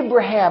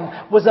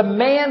 Abraham was a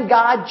man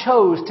God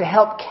chose to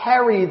help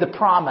carry the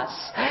promise.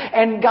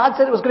 And God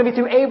said it was going to be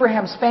through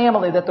Abraham's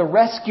family that the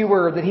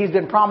rescuer that He's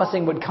been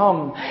promising would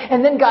come.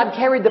 And then God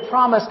carried the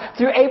promise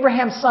through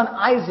Abraham's son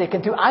Isaac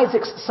and through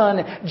Isaac's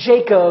son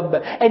Jacob.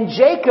 And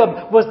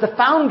Jacob was the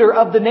founder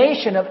of the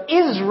nation of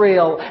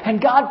Israel.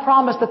 And God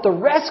promised that the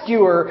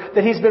rescuer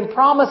that He's been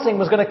promising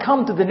was going to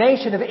come to the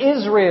nation of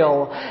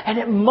Israel. And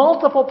at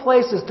multiple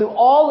places through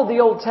all of the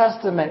Old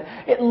Testament,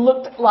 it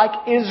looked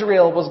like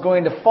Israel was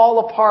going to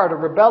fall apart or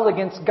rebel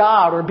against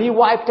God or be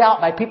wiped out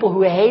by people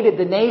who hated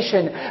the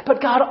nation.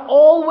 But God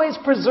always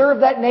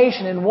preserved that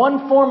nation in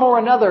one form or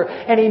another,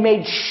 and He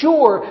made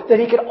sure that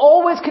He could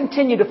always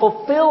continue to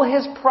fulfill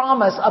His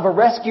promise of a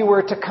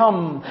rescuer to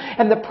come.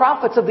 And the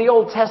prophets of the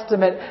Old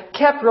Testament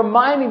kept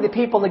reminding the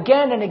people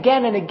again and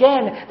again and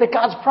again that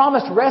God's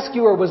promised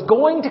rescuer was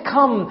going to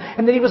come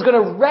and that He was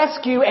going to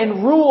rescue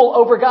and rule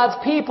over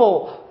God's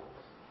people.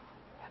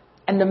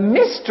 And the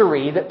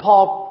mystery that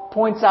Paul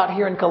points out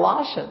here in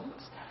Colossians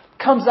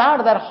comes out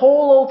of that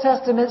whole Old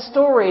Testament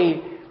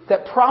story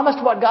that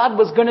promised what God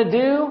was going to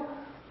do,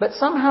 but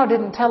somehow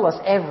didn't tell us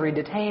every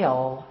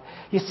detail.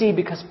 You see,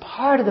 because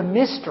part of the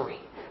mystery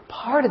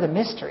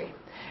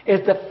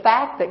is the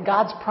fact that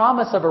God's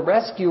promise of a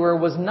rescuer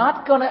was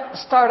not going to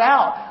start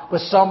out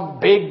with some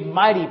big,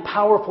 mighty,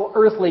 powerful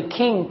earthly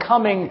king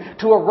coming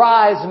to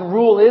arise and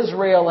rule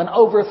Israel and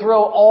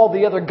overthrow all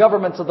the other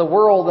governments of the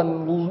world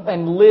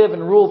and live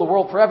and rule the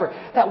world forever.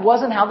 That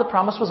wasn't how the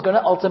promise was going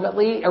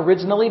to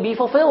originally be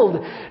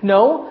fulfilled.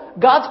 No,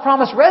 God's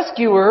promised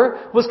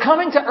rescuer was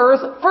coming to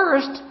earth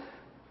first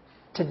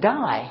to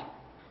die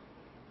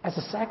as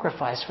a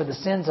sacrifice for the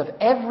sins of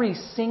every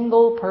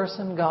single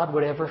person God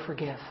would ever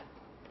forgive.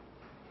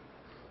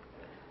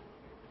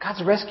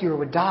 God's rescuer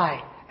would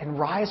die and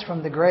rise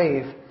from the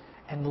grave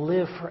and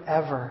live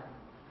forever.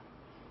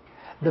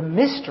 The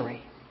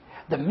mystery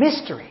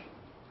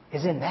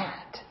is in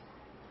that.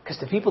 Because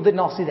the people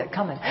didn't all see that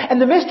coming. And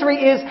the mystery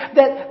is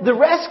that the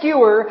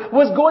rescuer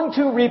was going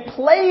to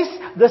replace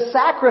the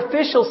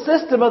sacrificial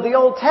system of the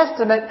Old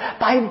Testament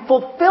by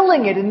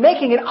fulfilling it and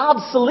making it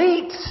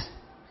obsolete.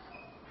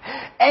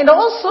 And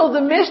also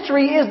the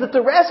mystery is that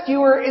the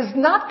rescuer is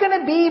not going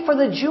to be for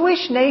the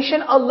Jewish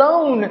nation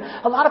alone.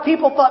 A lot of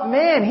people thought,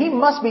 man, He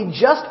must be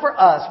just for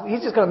us.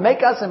 He's just going to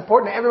make us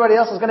important and everybody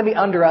else is going to be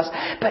under us.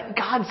 But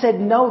God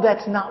said, no,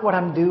 that's not what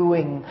I'm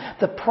doing.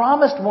 The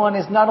promised one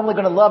is not only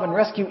going to love and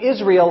rescue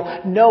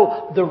Israel.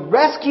 No, the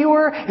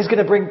rescuer is going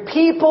to bring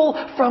people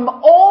from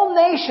all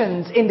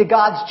nations into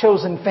God's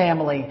chosen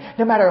family.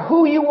 No matter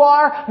who you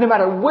are, no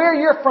matter where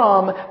you're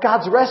from,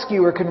 God's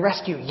rescuer can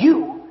rescue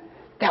you.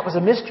 That was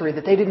a mystery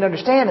that they didn't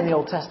understand in the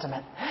Old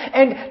Testament.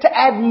 And to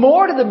add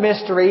more to the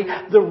mystery,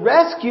 the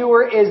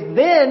rescuer is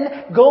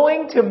then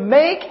going to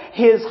make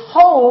His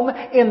home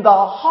in the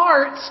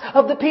hearts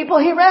of the people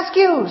He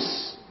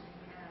rescues.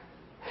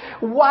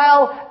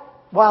 While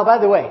by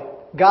the way,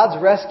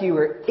 God's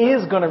rescuer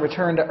is going to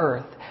return to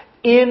earth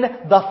in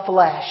the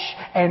flesh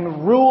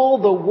and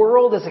rule the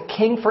world as a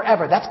king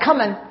forever. That's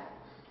coming.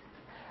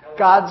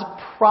 God's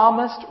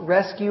promised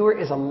rescuer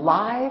is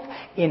alive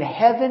in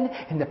heaven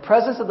in the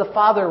presence of the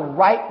Father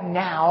right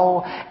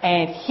now,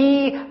 and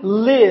He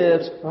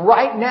lives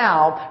right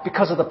now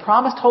because of the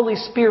promised Holy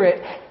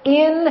Spirit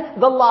in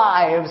the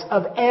lives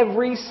of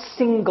every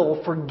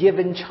single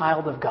forgiven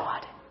child of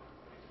God.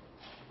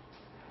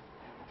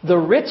 The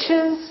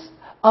riches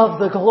of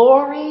the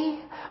glory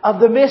of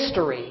the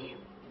mystery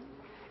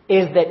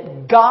is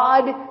that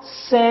God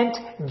sent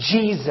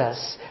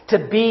Jesus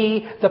to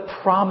be the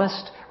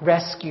promised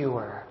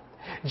rescuer.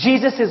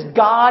 Jesus is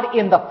God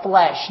in the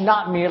flesh,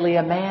 not merely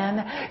a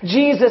man.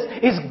 Jesus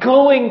is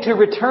going to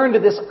return to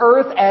this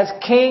earth as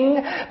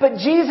King, but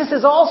Jesus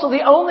is also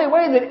the only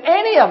way that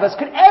any of us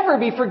could ever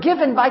be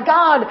forgiven by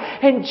God.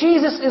 And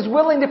Jesus is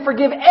willing to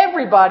forgive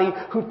everybody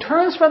who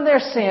turns from their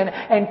sin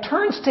and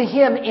turns to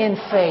Him in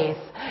faith.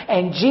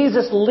 And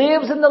Jesus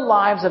lives in the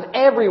lives of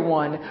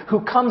everyone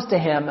who comes to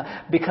Him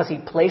because He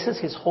places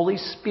His Holy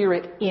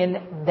Spirit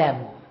in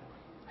them.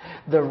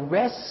 The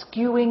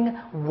rescuing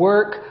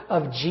work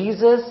of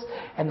Jesus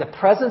and the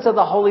presence of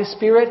the Holy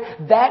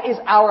Spirit, that is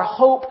our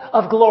hope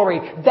of glory.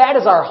 That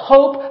is our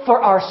hope for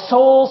our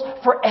souls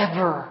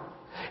forever.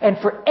 And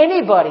for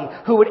anybody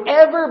who would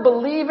ever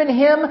believe in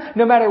Him,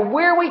 no matter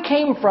where we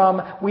came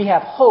from, we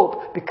have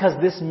hope because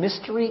this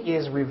mystery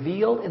is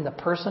revealed in the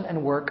person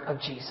and work of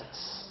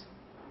Jesus.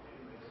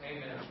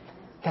 Amen.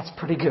 That's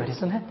pretty good,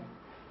 isn't it?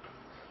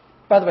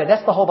 By the way,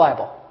 that's the whole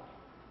Bible.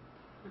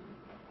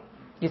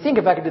 You think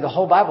if I could do the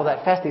whole Bible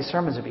that fast, these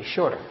sermons would be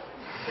shorter.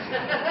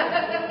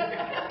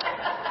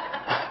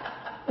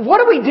 What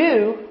do we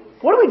do?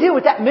 What do we do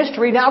with that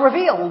mystery now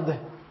revealed?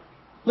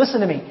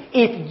 Listen to me.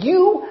 If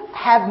you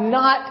have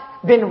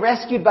not been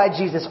rescued by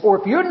Jesus, or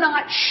if you're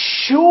not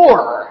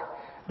sure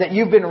that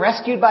you've been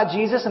rescued by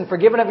Jesus and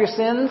forgiven of your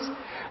sins,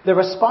 the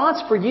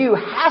response for you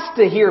has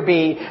to here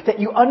be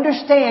that you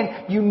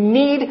understand you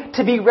need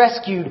to be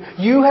rescued.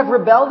 You have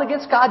rebelled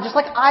against God just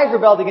like I've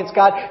rebelled against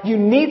God. You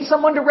need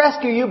someone to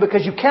rescue you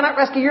because you cannot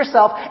rescue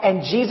yourself,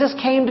 and Jesus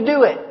came to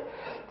do it.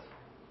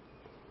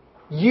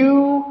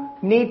 You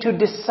need to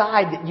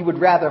decide that you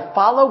would rather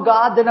follow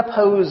God than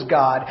oppose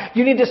God.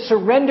 You need to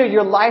surrender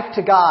your life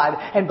to God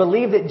and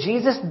believe that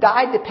Jesus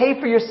died to pay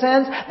for your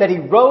sins, that He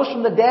rose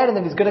from the dead, and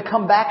that He's going to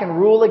come back and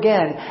rule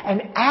again.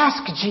 And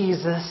ask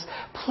Jesus,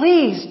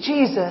 please,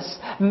 Jesus,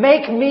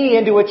 make me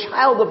into a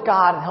child of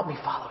God and help me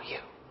follow you.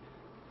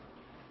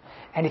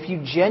 And if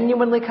you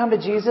genuinely come to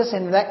Jesus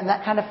in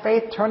that kind of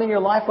faith, turning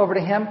your life over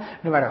to Him,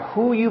 no matter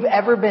who you've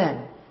ever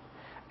been,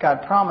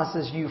 God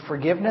promises you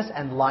forgiveness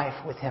and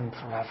life with Him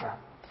forever.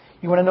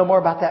 You want to know more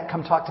about that?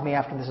 Come talk to me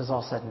after this is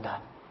all said and done.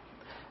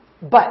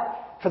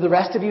 But for the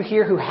rest of you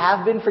here who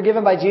have been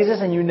forgiven by Jesus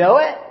and you know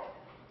it,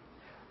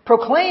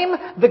 proclaim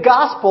the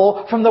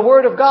gospel from the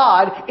Word of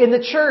God in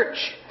the church.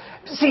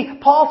 See,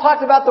 Paul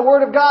talked about the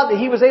Word of God that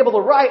he was able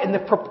to write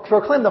and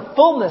proclaim the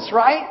fullness,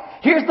 right?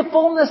 Here's the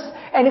fullness,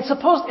 and it's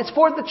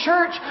for the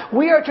church.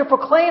 We are to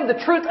proclaim the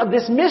truth of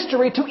this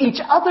mystery to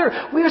each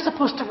other. We are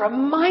supposed to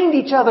remind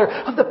each other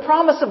of the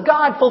promise of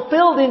God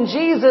fulfilled in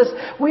Jesus.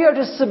 We are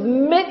to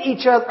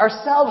submit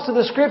ourselves to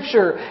the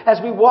Scripture as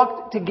we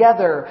walk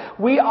together.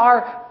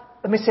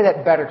 Let me say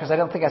that better because I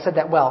don't think I said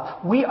that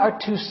well. We are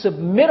to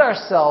submit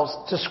ourselves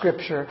to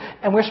Scripture,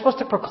 and we're supposed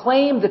to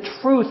proclaim the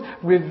truth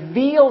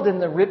revealed in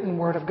the written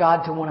Word of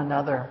God to one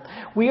another.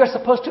 We are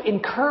supposed to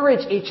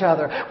encourage each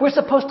other. We're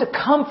supposed to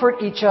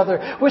comfort each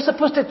other. We're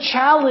supposed to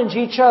challenge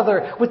each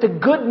other with the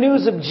good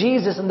news of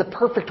Jesus and the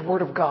perfect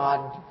Word of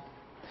God.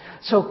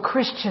 So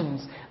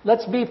Christians,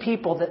 let's be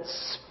people that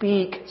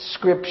speak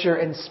Scripture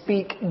and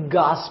speak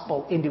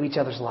gospel into each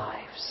other's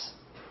lives.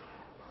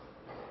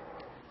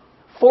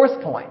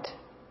 Fourth point,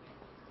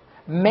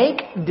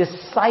 make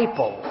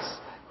disciples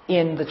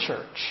in the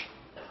church.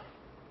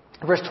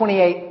 Verse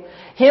 28,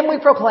 Him we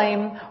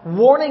proclaim,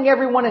 warning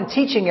everyone and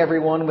teaching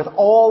everyone with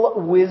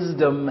all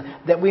wisdom,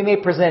 that we may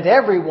present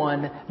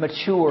everyone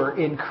mature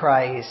in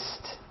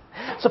Christ.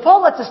 So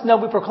Paul lets us know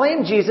we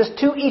proclaim Jesus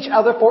to each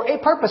other for a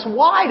purpose.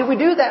 Why do we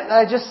do that?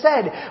 I just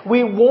said,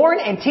 we warn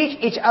and teach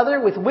each other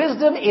with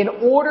wisdom in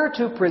order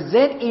to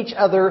present each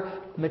other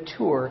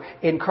mature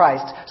in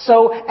Christ.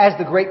 So, as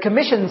the Great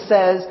Commission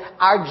says,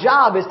 our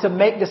job is to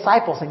make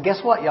disciples. And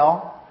guess what,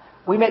 y'all?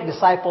 We make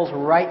disciples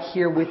right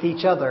here with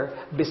each other,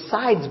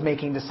 besides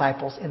making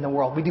disciples in the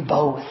world. We do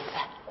both.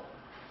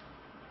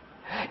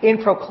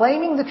 In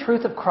proclaiming the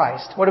truth of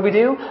Christ, what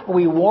do?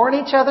 We warn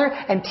each other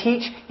and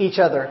teach each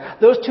other.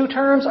 Those two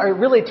terms are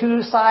really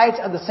two sides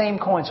of the same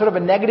coin, sort of a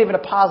negative and a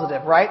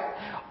positive, right?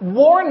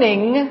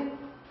 Warning.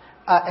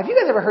 Have you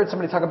guys ever heard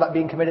somebody talk about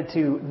being committed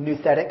to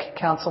nouthetic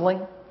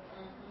counseling?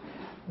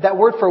 That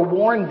word for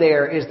warn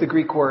there is the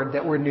Greek word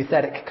that word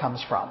nouthetic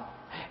comes from.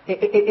 And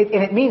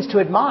it means to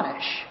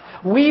admonish.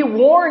 We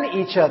warn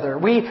each other.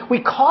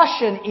 We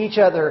caution each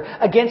other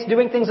against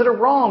doing things that are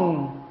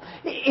wrong.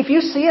 If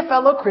you see a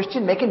fellow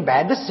Christian making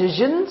bad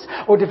decisions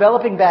or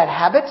developing bad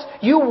habits,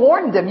 you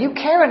warn them. You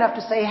care enough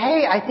to say,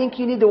 hey, I think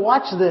you need to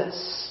watch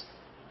this.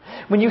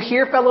 When you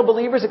hear fellow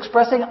believers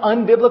expressing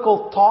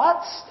unbiblical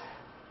thoughts,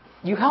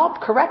 you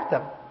help correct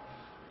them.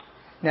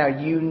 Now,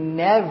 you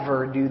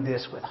never do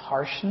this with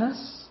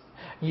harshness.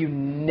 You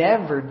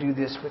never do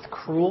this with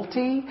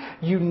cruelty.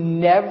 You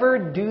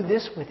never do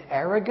this with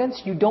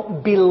arrogance. You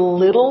don't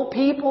belittle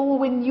people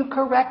when you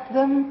correct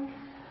them.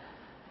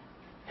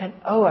 And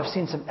I've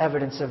seen some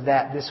evidence of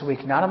that this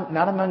week. Not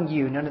among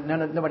you,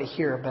 nobody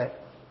here, but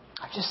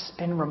I've just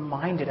been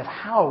reminded of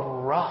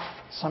how rough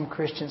some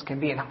Christians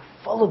can be and how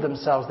full of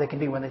themselves they can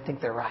be when they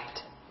think they're right.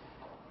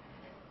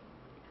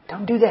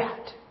 Don't do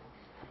that.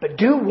 But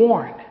do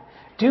warn.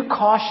 Do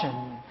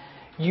caution.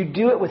 You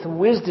do it with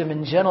wisdom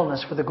and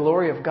gentleness for the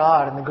glory of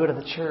God and the good of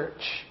the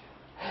church.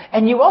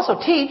 And you also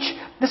teach.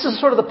 This is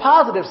sort of the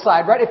positive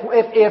side, right?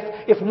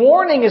 If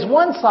warning is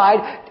one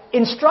side,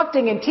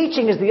 instructing and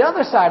teaching is the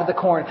other side of the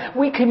coin.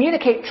 We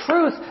communicate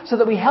truth so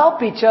that we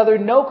help each other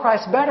know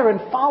Christ better and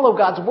follow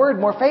God's Word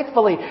more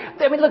faithfully.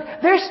 I mean, look,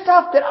 there's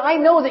stuff that I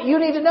know that you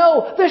need to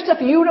know. There's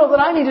stuff you know that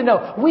I need to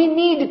know. We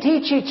need to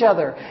teach each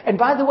other. And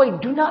by the way,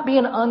 do not be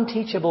an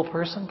unteachable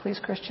person, please,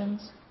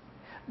 Christians.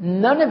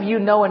 None of you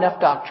know enough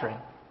doctrine.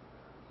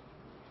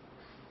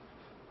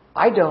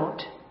 I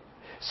don't.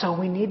 So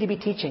we need to be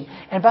teaching.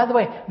 And by the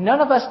way, none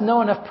of us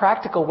know enough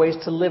practical ways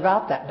to live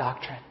out that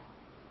doctrine.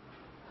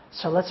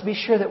 So let's be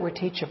sure that we're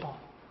teachable.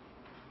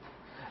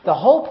 The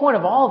whole point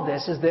of all of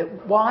this is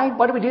that why?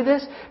 Why do we do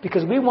this?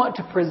 Because we want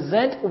to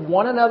present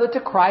one another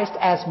to Christ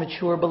as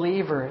mature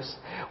believers.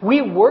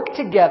 We work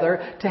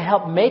together to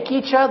help make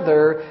each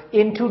other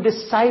into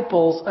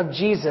disciples of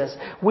Jesus.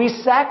 We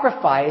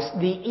sacrifice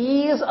the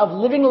ease of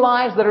living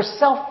lives that are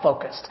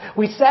self-focused.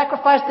 We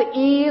sacrifice the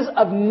ease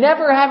of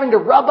never having to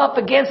rub up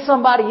against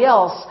somebody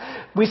else.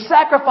 We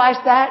sacrifice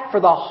that for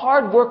the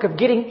hard work of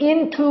getting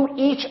into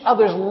each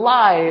other's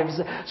lives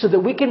so that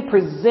we can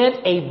present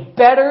a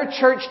better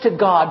church to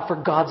God for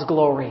God's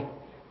glory.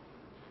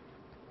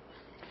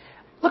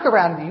 Look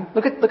around you.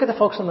 Look at the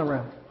folks in the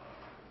room.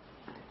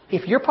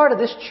 If you're part of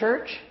this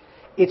church,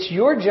 it's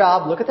your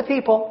job, look at the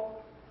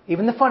people,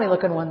 even the funny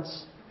looking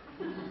ones,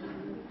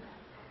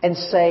 and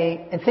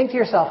think to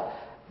yourself,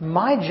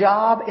 my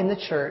job in the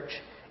church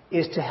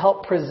is to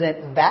help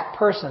present that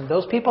person,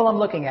 those people I'm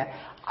looking at,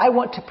 I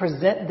want to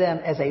present them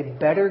as a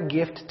better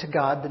gift to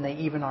God than they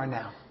even are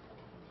now.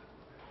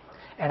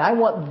 And I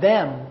want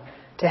them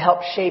to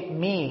help shape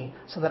me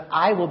so that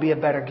I will be a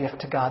better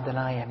gift to God than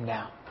I am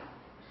now.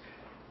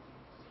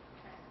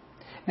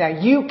 Now,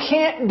 you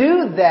can't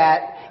do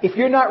that if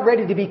you're not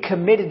ready to be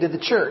committed to the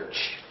church.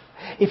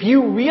 If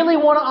you really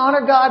want to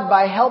honor God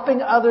by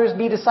helping others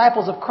be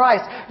disciples of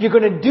Christ, you're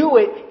going to do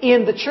it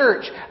in the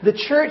church. The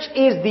church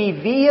is the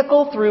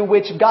vehicle through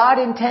which God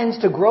intends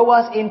to grow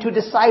us into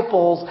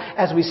disciples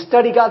as we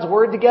study God's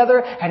Word together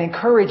and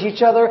encourage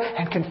each other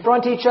and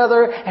confront each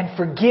other and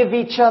forgive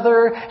each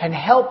other and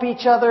help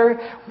each other.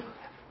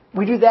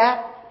 We do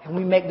that and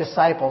we make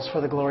disciples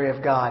for the glory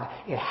of God.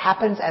 It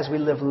happens as we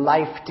live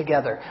life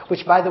together,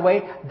 which, by the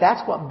way,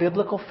 that's what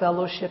biblical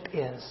fellowship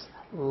is.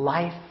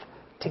 Life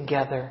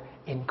together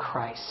in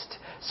Christ.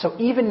 So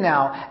even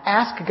now,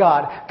 ask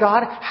God,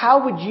 God,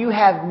 how would you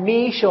have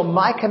me show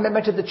my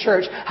commitment to the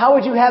church? How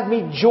would you have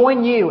me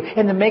join you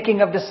in the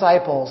making of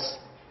disciples?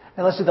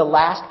 And let's do the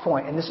last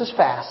point. And this is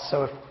fast,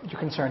 so if you're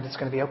concerned, it's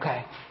going to be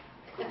okay.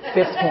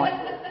 Fifth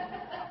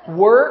point.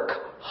 Work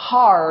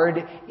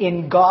hard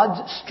in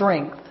God's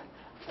strength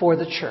for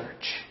the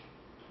church.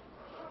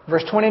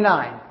 Verse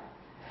 29.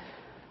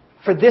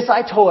 For this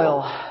I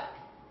toil,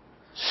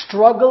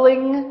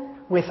 struggling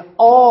with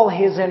all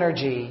His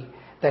energy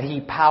that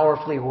He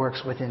powerfully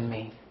works within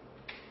me.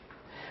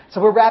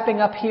 So we're wrapping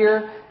up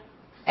here,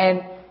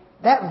 and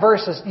that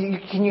verse is,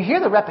 can you hear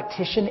the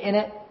repetition in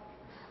it?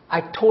 I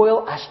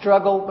toil, I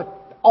struggle with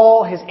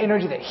all His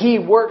energy that He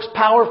works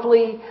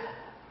powerfully.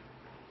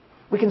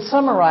 We can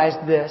summarize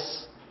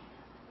this.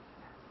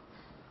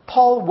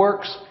 Paul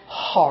works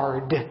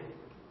hard.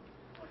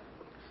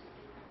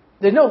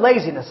 There's no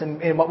laziness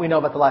in what we know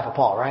about the life of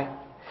Paul, right?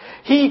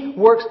 He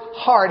works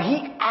hard.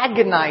 He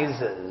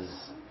agonizes.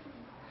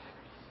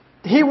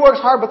 He works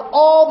hard with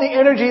all the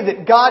energy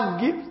that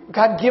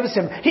God gives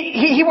him.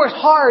 He works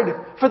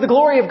hard for the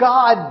glory of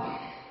God.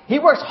 He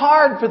works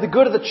hard for the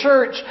good of the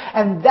church.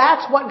 And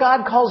that's what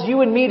God calls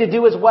you and me to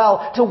do as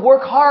well. To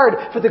work hard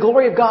for the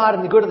glory of God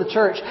and the good of the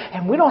church.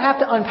 And we don't have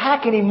to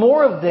unpack any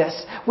more of this.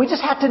 We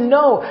just have to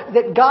know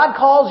that God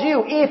calls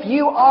you, if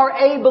you are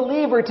a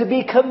believer, to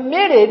be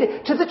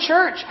committed to the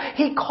church.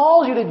 He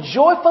calls you to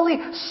joyfully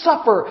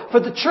suffer for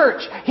the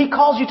church. He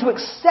calls you to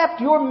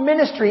accept your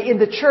ministry in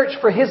the church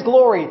for His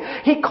glory.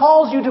 He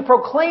calls you to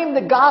proclaim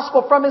the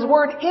gospel from His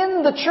word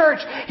in the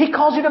church. He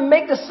calls you to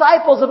make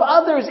disciples of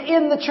others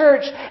in the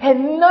church.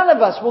 And none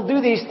of us will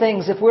do these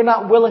things if we're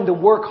not willing to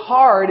work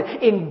hard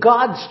in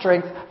God's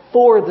strength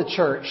for the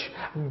church.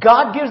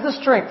 God gives the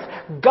strength.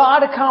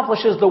 God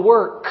accomplishes the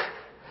work.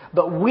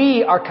 But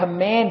we are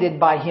commanded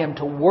by Him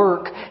to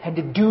work and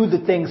to do the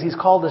things He's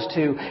called us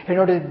to in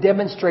order to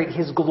demonstrate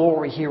His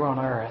glory here on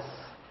earth.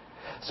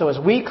 So as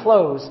we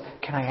close,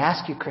 can I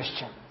ask you,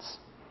 Christians,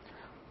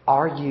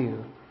 are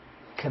you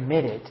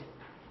committed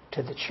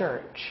to the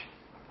church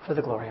for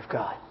the glory of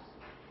God?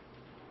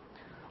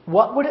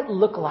 What would it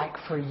look like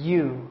for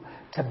you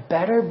to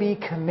better be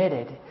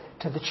committed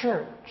to the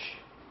church?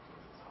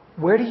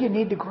 Where do you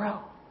need to grow?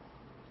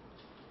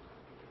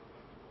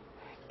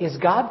 Is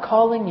God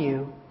calling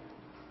you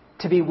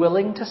to be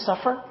willing to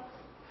suffer?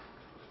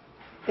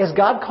 Is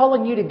God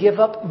calling you to give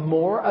up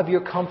more of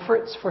your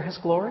comforts for His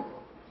glory?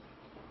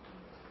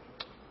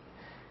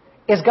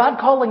 Is God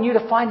calling you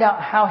to find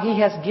out how He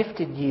has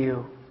gifted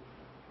you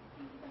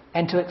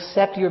and to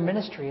accept your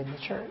ministry in the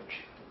church?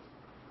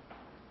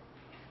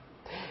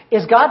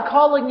 Is God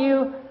calling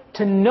you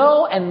to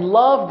know and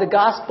love the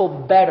gospel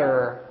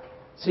better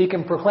so you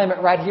can proclaim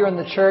it right here in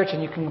the church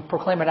and you can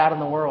proclaim it out in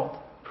the world?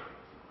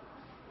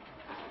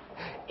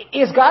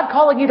 Is God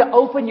calling you to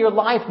open your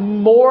life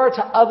more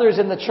to others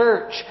in the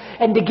church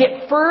and to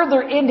get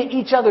further into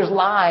each other's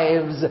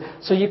lives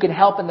so you can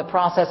help in the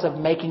process of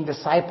making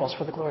disciples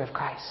for the glory of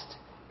Christ?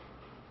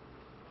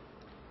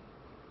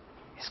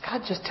 Is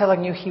God just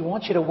telling you He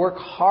wants you to work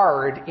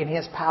hard in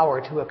His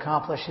power to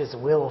accomplish His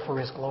will for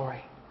His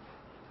glory?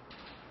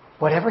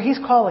 Whatever He's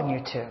calling you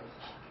to,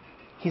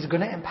 He's going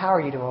to empower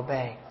you to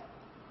obey.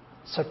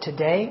 So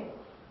today,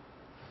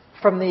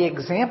 from the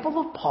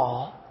example of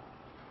Paul,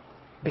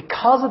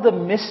 because of the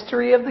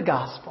mystery of the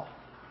gospel,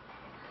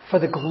 for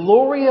the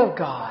glory of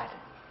God,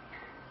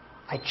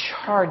 I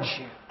charge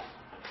you,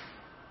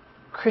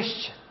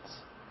 Christians,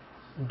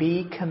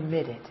 be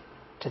committed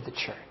to the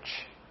church.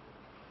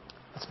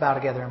 Let's bow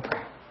together in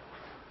prayer.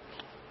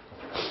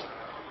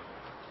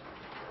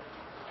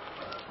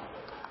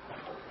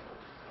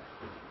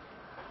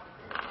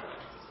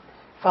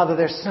 Father,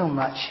 there's so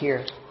much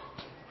here.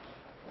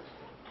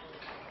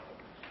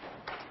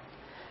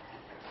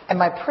 And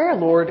my prayer,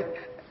 Lord,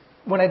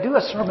 when I do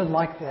a sermon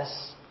like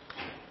this,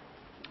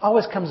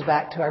 always comes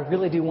back to I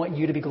really do want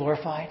you to be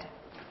glorified.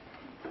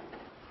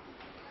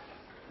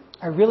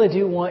 I really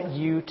do want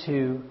you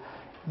to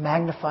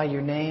magnify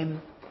your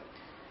name.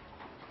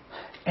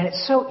 And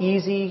it's so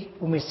easy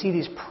when we see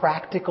these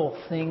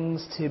practical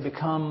things to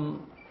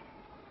become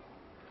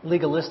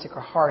legalistic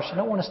or harsh. I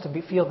don't want us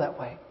to feel that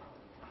way.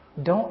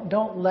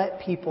 Don't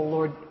let people,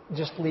 Lord,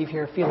 just leave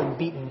here feeling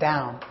beaten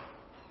down.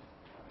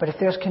 But if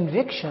there's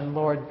conviction,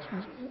 Lord,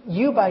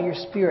 you by your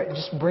Spirit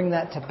just bring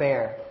that to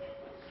bear.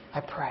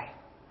 I pray.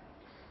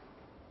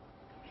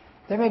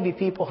 There may be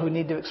people who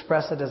need to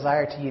express a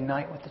desire to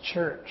unite with the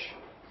church.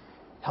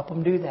 Help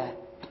them do that.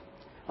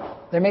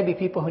 There may be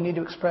people who need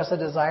to express a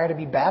desire to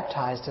be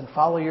baptized and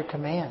follow your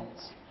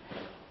commands.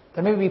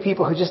 There may be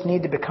people who just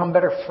need to become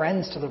better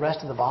friends to the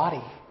rest of the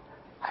body.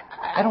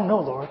 I don't know,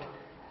 Lord.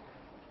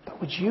 But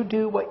would you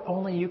do what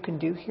only you can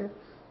do here?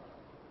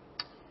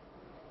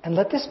 And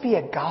let this be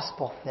a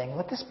gospel thing.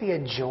 Let this be a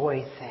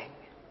joy thing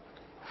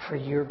for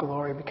your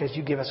glory, because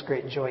you give us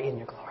great joy in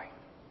your glory.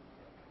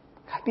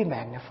 God, be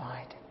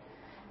magnified.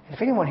 And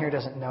if anyone here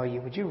doesn't know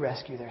you, would you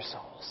rescue their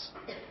souls?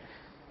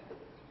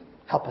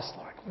 Help us,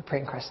 Lord. We pray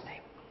in Christ's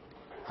name.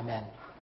 Amen.